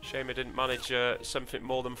 Shame I didn't manage something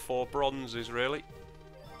more than 4 bronzes really.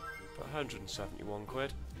 But 171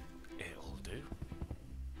 quid. It'll do.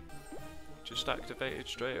 Just activated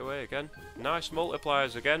straight away again. Nice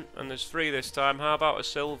multipliers again, and there's 3 this time. How about a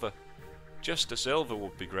silver? Just a silver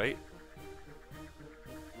would be great.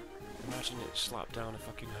 Imagine it slapped down a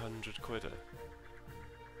fucking 100 quid.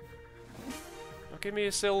 Now give me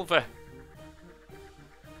a silver.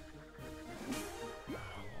 Oh, what a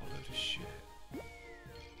load of shit.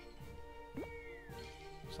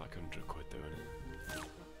 It's like 100 quid though, isn't it?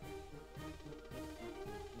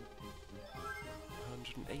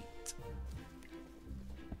 108.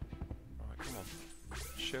 Alright, come on.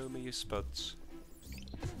 Show me your spuds.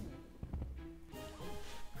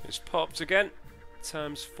 It's popped again.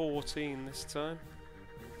 Times 14 this time.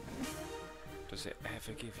 Does it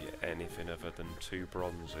ever give you anything other than 2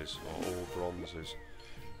 bronzes or all bronzes?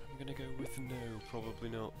 I'm gonna go with no, probably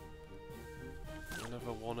not.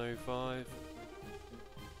 Another 105.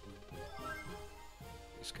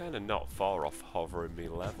 It's kind of not far off hovering me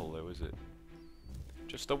level though, is it?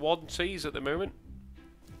 Just a 1 tease at the moment.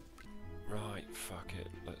 Right, fuck it.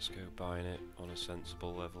 Let's go buying it on a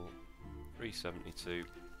sensible level. 372.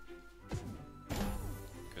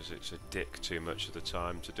 Because it's a dick too much of the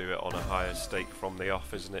time to do it on a higher stake from the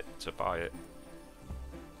off, isn't it? To buy it.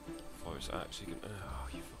 Thought it was actually gonna... Oh,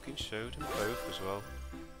 you fucking showed them both as well.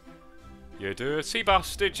 You dirty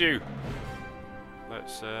bastard, you!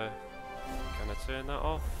 Let's, can I turn that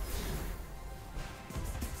off?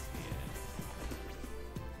 Yeah.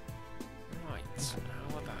 Right,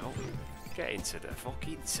 how about getting to the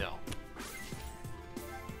fucking top?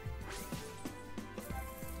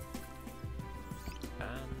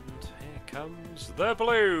 Comes the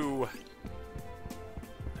blue! No,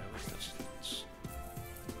 it doesn't.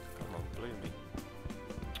 Come on, blue me.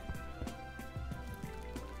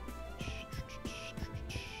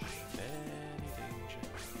 Any danger?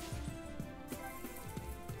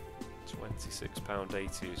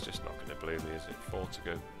 £26.80 is just not going to blue me, is it? 4 to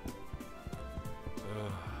go.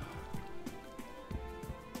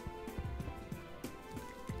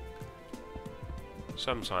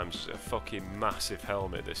 Sometimes it's a fucking massive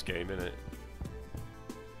helmet, this game, innit?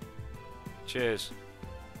 Cheers.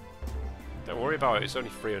 Don't worry about it, it's only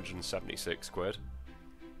 376 quid.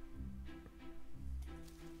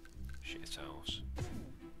 Shit house.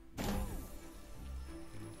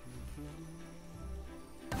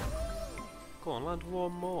 Go on, land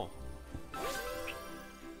one more.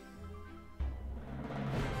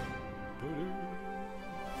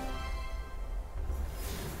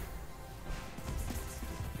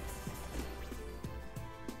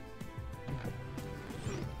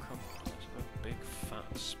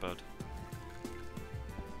 Spud.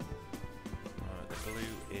 Alright, the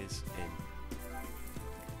blue is in.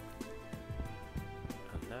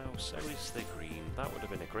 And now, so is the green. That would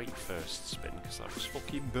have been a great first spin, because that was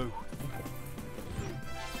fucking both.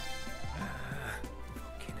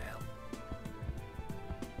 Fucking hell.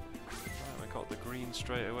 Right, I got the green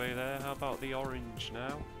straight away there. How about the orange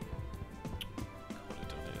now? Could have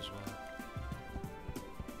done it as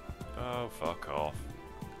well. Oh, fuck off.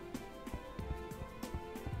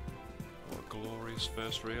 Glorious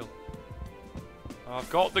first reel. I've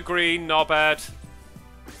got the green, knobhead.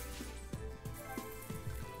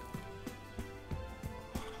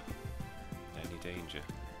 Any danger?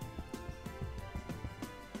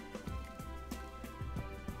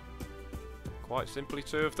 Quite simply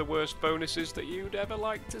two of the worst bonuses that you'd ever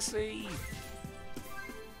like to see.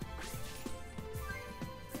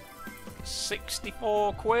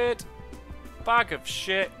 64 quid. Bag of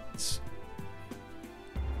shit.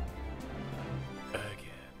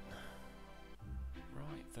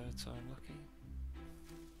 Third time lucky.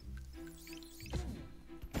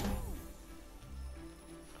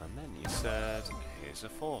 And then you said, here's a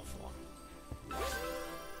fourth one. No,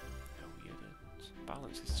 you didn't.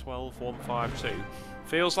 Balance is 12,152.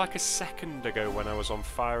 Feels like a second ago when I was on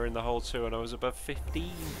fire in the hole 2 and I was above 15.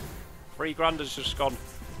 3 grand has just gone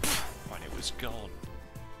when it was gone.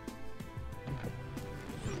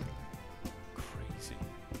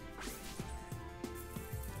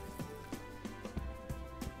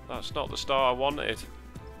 That's not the start I wanted.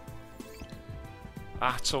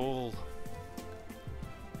 At all.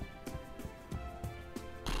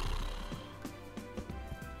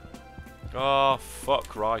 Oh,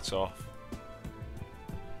 fuck right off.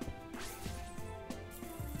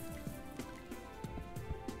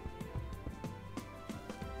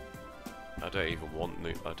 I don't even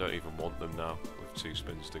want them now with 2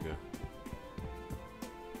 spins to go.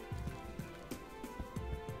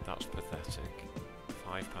 That's pathetic.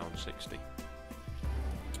 £5.60. Right,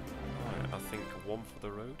 I think one for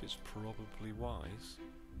the road is probably wise.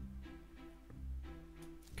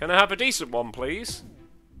 Can I have a decent one, please?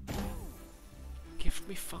 Give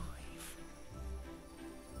me 5.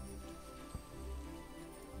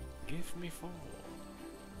 Give me 4.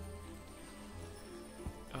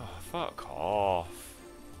 Oh, fuck off.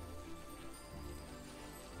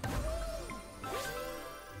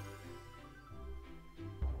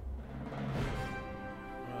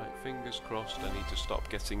 Fingers crossed I need to stop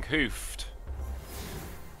getting hoofed.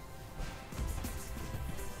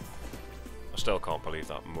 I still can't believe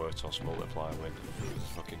that Muertos multiplier win. It's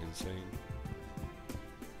fucking insane.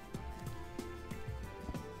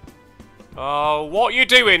 Oh, what are you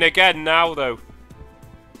doing again now, though?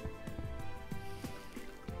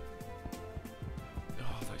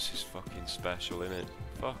 Oh, this is fucking special, innit?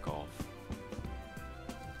 Fuck off.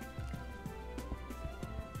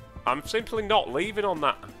 I'm simply not leaving on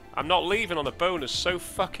that. I'm not leaving on a bonus so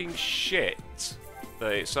fucking shit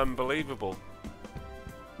that it's unbelievable.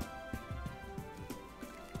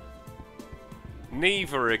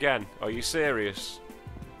 Neither again. Are you serious?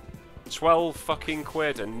 12 fucking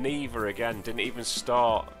quid and neither again. Didn't even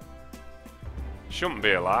start. Shouldn't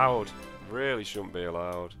be allowed. Really shouldn't be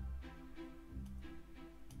allowed.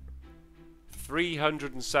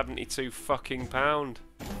 372 fucking pound.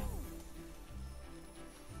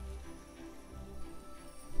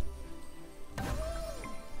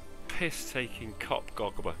 Piss-taking cop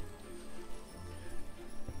goggler.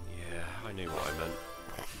 Yeah, I knew what I meant.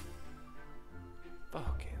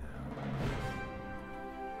 Fucking hell.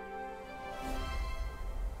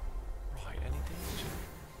 Right, any danger?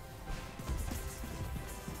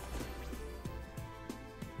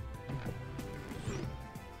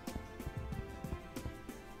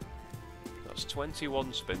 That's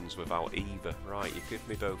 21 spins without either. Right, you give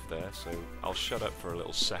me both there, so I'll shut up for a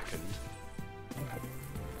little second.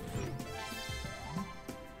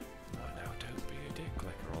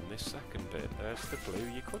 This second bit, there's the blue.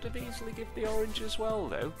 You could have easily given the orange as well,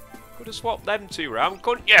 though. Could have swapped them 2 round,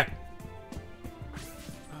 couldn't you?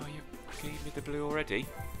 Oh, you gave me the blue already.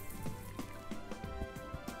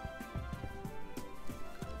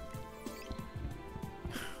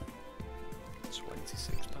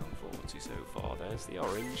 £86.40 so far. There's the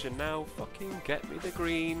orange, and now fucking get me the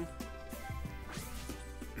green.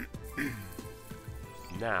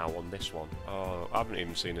 Now on this one. Oh, I haven't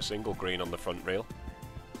even seen a single green on the front reel.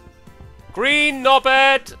 Green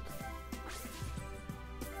knobhead!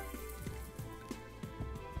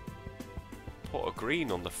 Put a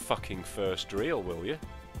green on the fucking first reel, will you?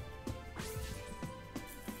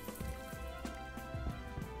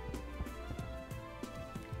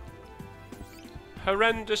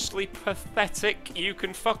 Horrendously pathetic. You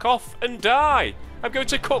can fuck off and die. I'm going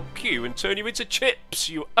to cook you and turn you into chips,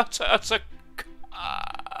 you utter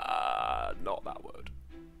not that word.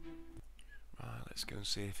 Right, let's go and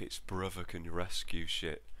see if its brother can rescue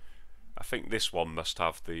shit. I think this one must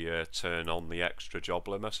have the turn on the extra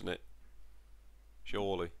jobbler, mustn't it?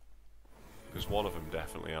 Surely. Because one of them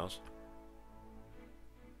definitely has.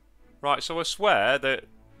 Right, so I swear that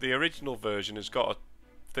the original version has got a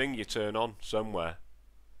thing you turn on somewhere.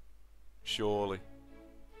 Surely.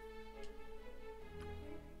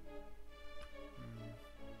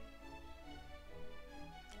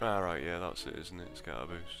 Alright, yeah, that's it, isn't it? Scatter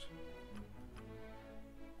boost.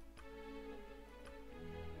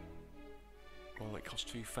 Well, it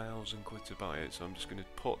costs 2,000 quid to buy it, so I'm just going to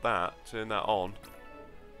put that, turn that on,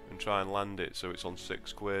 and try and land it so it's on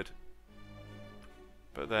 6 quid.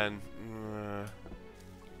 But then,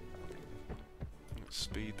 let's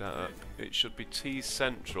speed that up. It should be T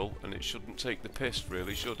central, and it shouldn't take the piss,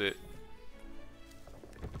 really, should it?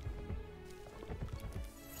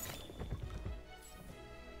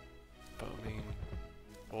 But I mean,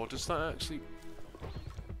 or does that actually?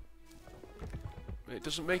 It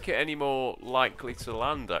doesn't make it any more likely to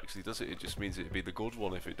land, actually, does it? It just means it'd be the good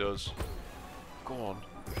one if it does. Go on.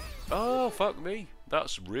 Oh, fuck me.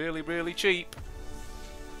 That's really, really cheap.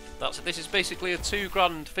 This is basically a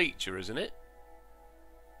 £2 feature, isn't it?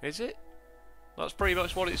 Is it? That's pretty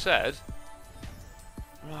much what it said.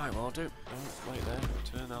 Right, well, don't wait there.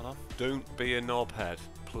 Turn that off. Don't be a knobhead,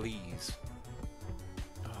 please.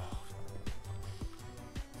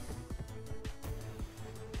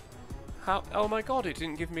 How? Oh my god! It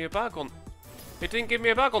didn't give me a bag on. It didn't give me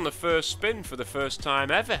a bag on the first spin for the first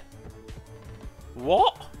time ever.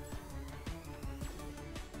 What?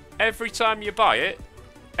 Every time you buy it,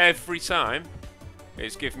 every time,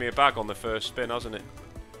 it's given me a bag on the first spin, hasn't it?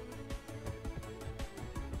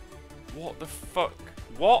 What the fuck?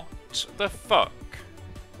 What the fuck?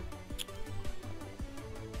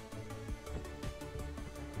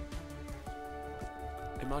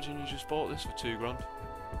 Imagine you just bought this for £2.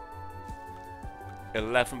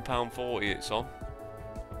 £11.40 it's on.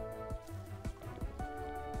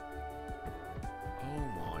 Oh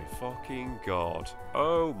my fucking god.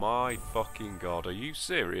 Oh my fucking god. Are you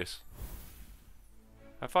serious?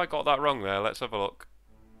 Have I got that wrong there? Let's have a look.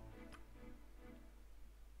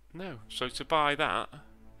 No. So to buy that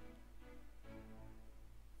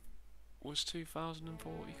was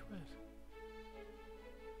 2,040 quid.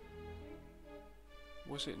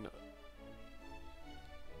 Was it not?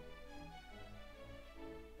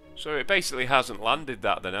 So it basically hasn't landed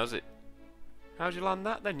that then, has it? How'd you land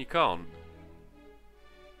that then? You can't.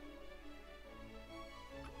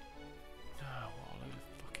 Oh, what a load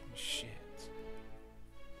of fucking shit.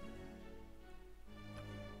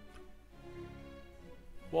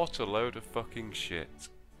 What a load of fucking shit.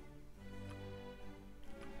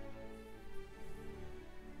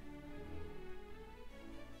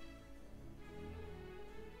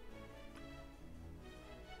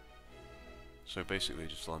 So basically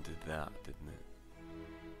just landed that, didn't it?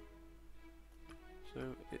 So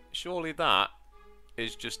surely that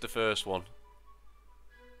is just the first one.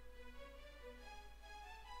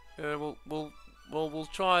 We'll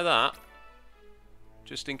try that.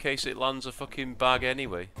 Just in case it lands a fucking bag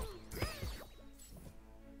anyway.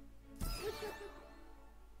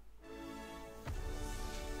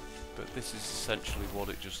 But this is essentially what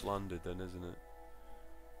it just landed then, isn't it?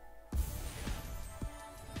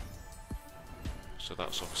 So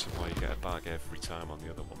that's obviously why you get a bag every time on the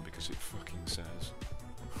other one, because it fucking says.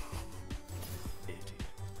 Idiot.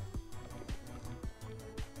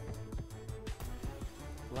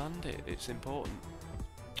 Land it, it's important.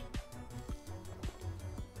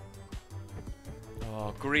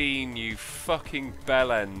 Oh, green, you fucking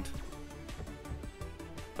bellend.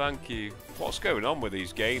 Thank you. What's going on with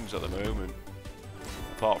these games at the moment?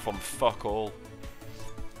 Apart from fuck all.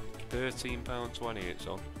 £13.20 it's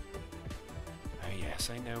on. Yes,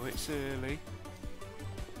 I know it's early.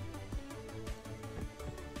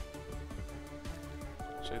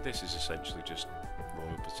 So this is essentially just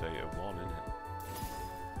Royal Potato 1, isn't it?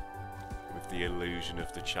 With the illusion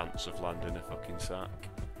of the chance of landing a fucking sack.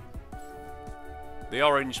 The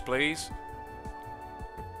orange, please.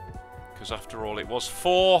 Because after all, it was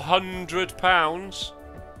 £400.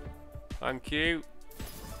 Thank you.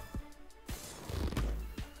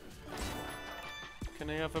 Can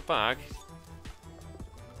I have a bag?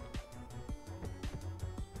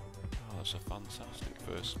 Oh, that's a fantastic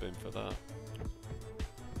first spin for that.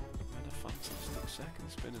 And a fantastic second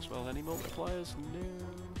spin as well. Any multipliers? No.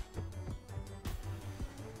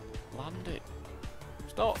 Land it.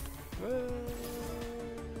 Stop.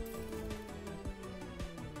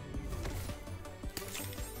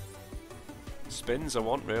 Spins I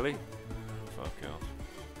want, really. Fuck off.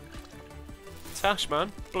 Tash,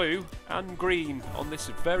 man. Blue and green on this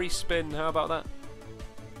very spin. How about that?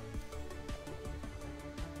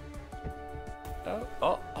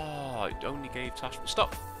 Oh, it only gave Tash.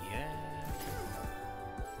 Stop. Yeah.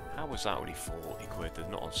 How was that only 40 quid? There's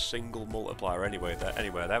not a single multiplier anywhere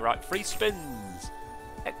there. Right, free spins.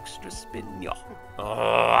 Extra spin, yo.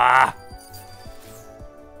 Oh,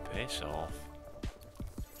 piss off.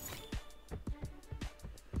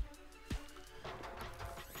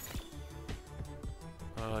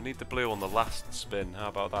 Oh, I need the blue on the last spin. How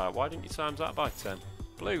about that? Why didn't you times that by 10?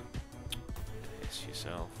 Blue. Piss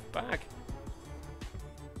yourself. Bag.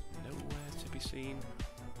 Nowhere to be seen.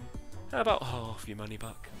 How about half your money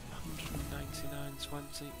back?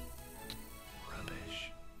 199.20.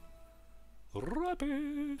 Rubbish.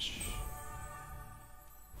 Rubbish.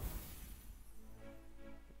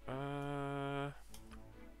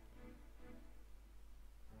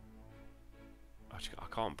 Actually, I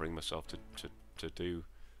can't bring myself to do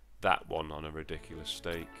that one on a ridiculous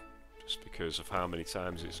stake, just because of how many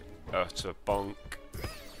times it's utter bonk.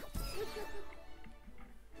 But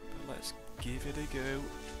let's give it a go.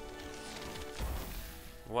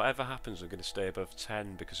 Whatever happens, I'm going to stay above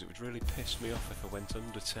 10 because it would really piss me off if I went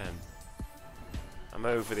under 10. I'm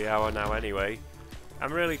over the hour now anyway.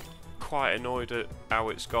 I'm really quite annoyed at how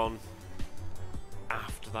it's gone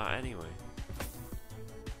after that anyway.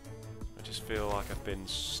 I just feel like I've been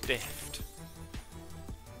stiffed.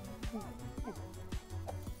 Oh,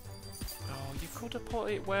 you could have put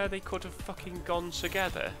it where they could have fucking gone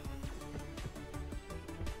together.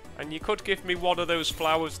 And you could give me one of those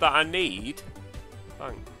flowers that I need.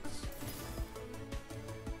 Thanks.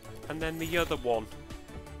 And then the other one.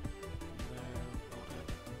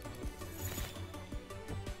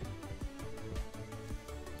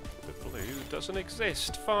 No. The blue doesn't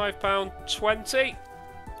exist. £5.20.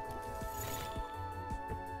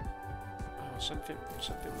 Oh, something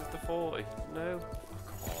with the 40. No.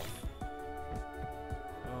 Fuck off.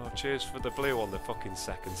 Oh, cheers for the blue on the fucking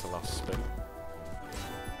second to last spin.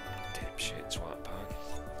 Dipshit twat bag.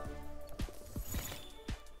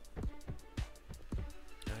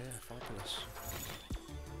 Fabulous.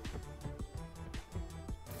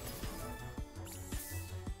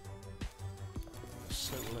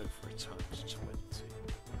 So low for a times 20.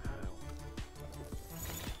 How?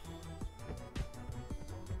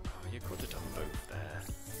 Oh, you could have done both there.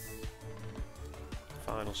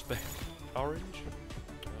 Final spin. Orange.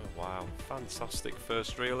 Oh wow, fantastic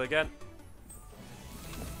first reel again.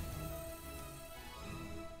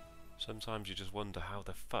 Sometimes you just wonder how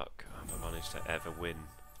the fuck have I managed to ever win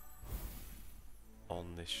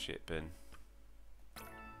on this shit bin.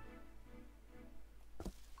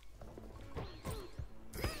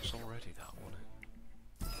 It's already that one.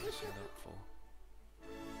 What's in that for?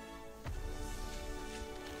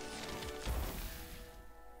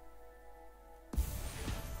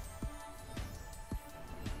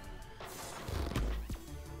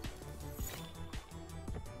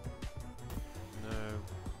 No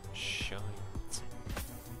shite.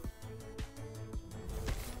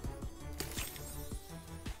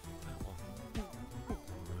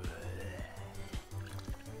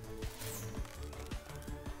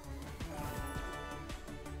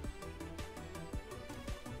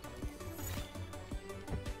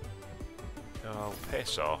 Oh,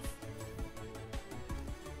 piss off.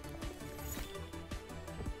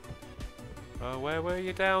 Oh, where were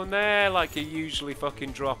you down there? Like you usually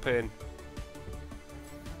fucking drop in.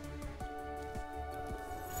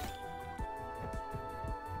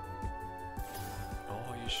 Oh,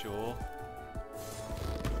 are you sure?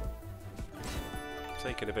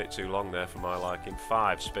 Taking a bit too long there for my liking.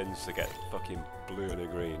 5 spins to get fucking blue and a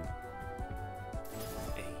green.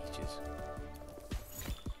 Ages.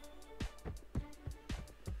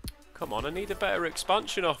 Come on, I need a better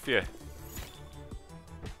expansion off you.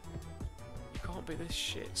 You can't be this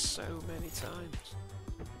shit so many times.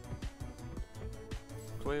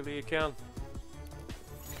 Clearly you can.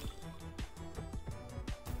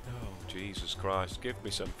 Oh, Jesus Christ. Give me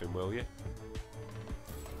something, will you?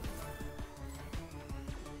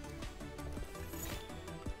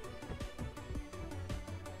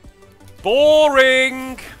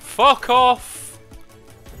 Boring! Fuck off!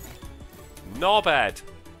 Knobhead.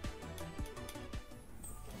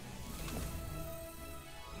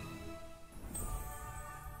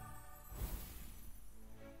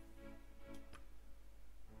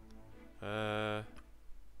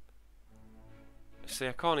 See,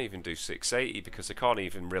 I can't even do 680 because I can't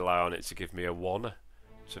even rely on it to give me a 1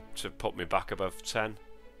 to put me back above 10.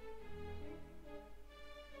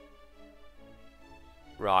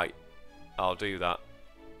 Right, I'll do that.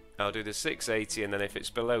 I'll do the 680, and then if it's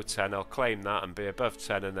below 10 I'll claim that and be above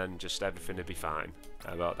 10, and then just everything will be fine.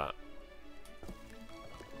 How about that?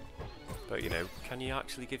 But you know, can you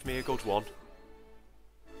actually give me a good one?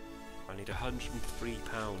 I need £103,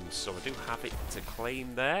 so I do have it to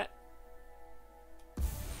claim there.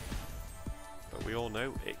 But we all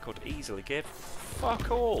know it could easily give fuck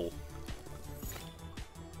all.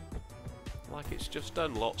 Like it's just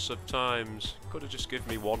done lots of times. Could have just given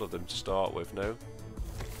me one of them to start with, no?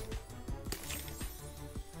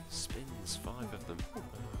 Spins, 5 of them. Oh,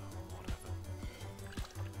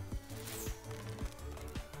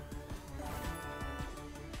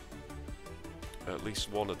 whatever. At least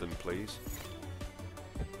one of them, please.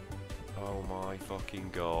 Oh my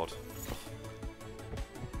fucking god.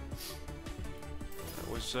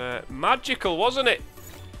 That was magical, wasn't it?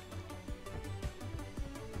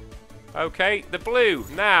 Okay, the blue,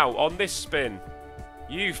 now, on this spin.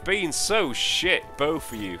 You've been so shit,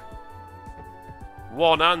 both of you.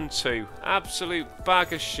 1 and 2. Absolute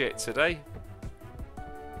bag of shit today.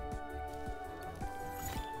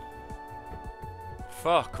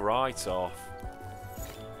 Fuck right off.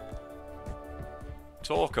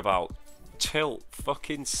 Talk about tilt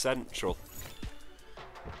fucking central.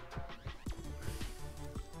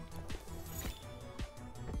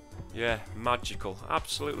 Yeah, magical.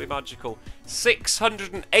 Absolutely magical.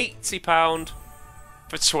 £680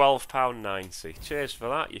 for £12.90. Cheers for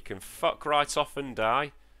that. You can fuck right off and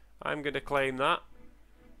die. I'm going to claim that.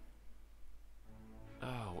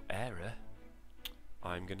 Oh, error.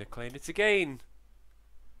 I'm going to claim it again.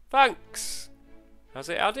 Thanks. Has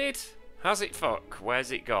it added? Has it fuck?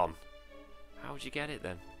 Where's it gone? How'd you get it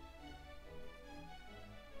then?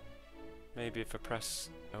 Maybe if I press...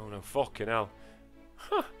 Oh no, fucking hell.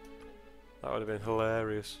 Huh. That would have been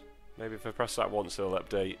hilarious. Maybe if I press that once it'll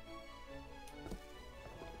update.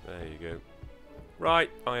 There you go. Right,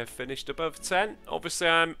 I have finished above 10. Obviously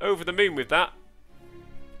I'm over the moon with that.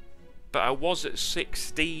 But I was at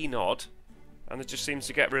 16 odd. And it just seems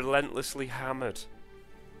to get relentlessly hammered.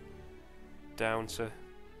 Down to...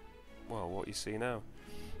 well, what you see now.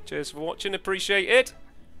 Cheers for watching, appreciate it.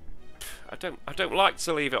 I don't like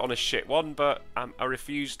to leave it on a shit one, but I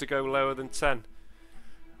refuse to go lower than 10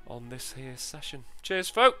 on this here session. Cheers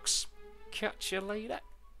folks, catch you later.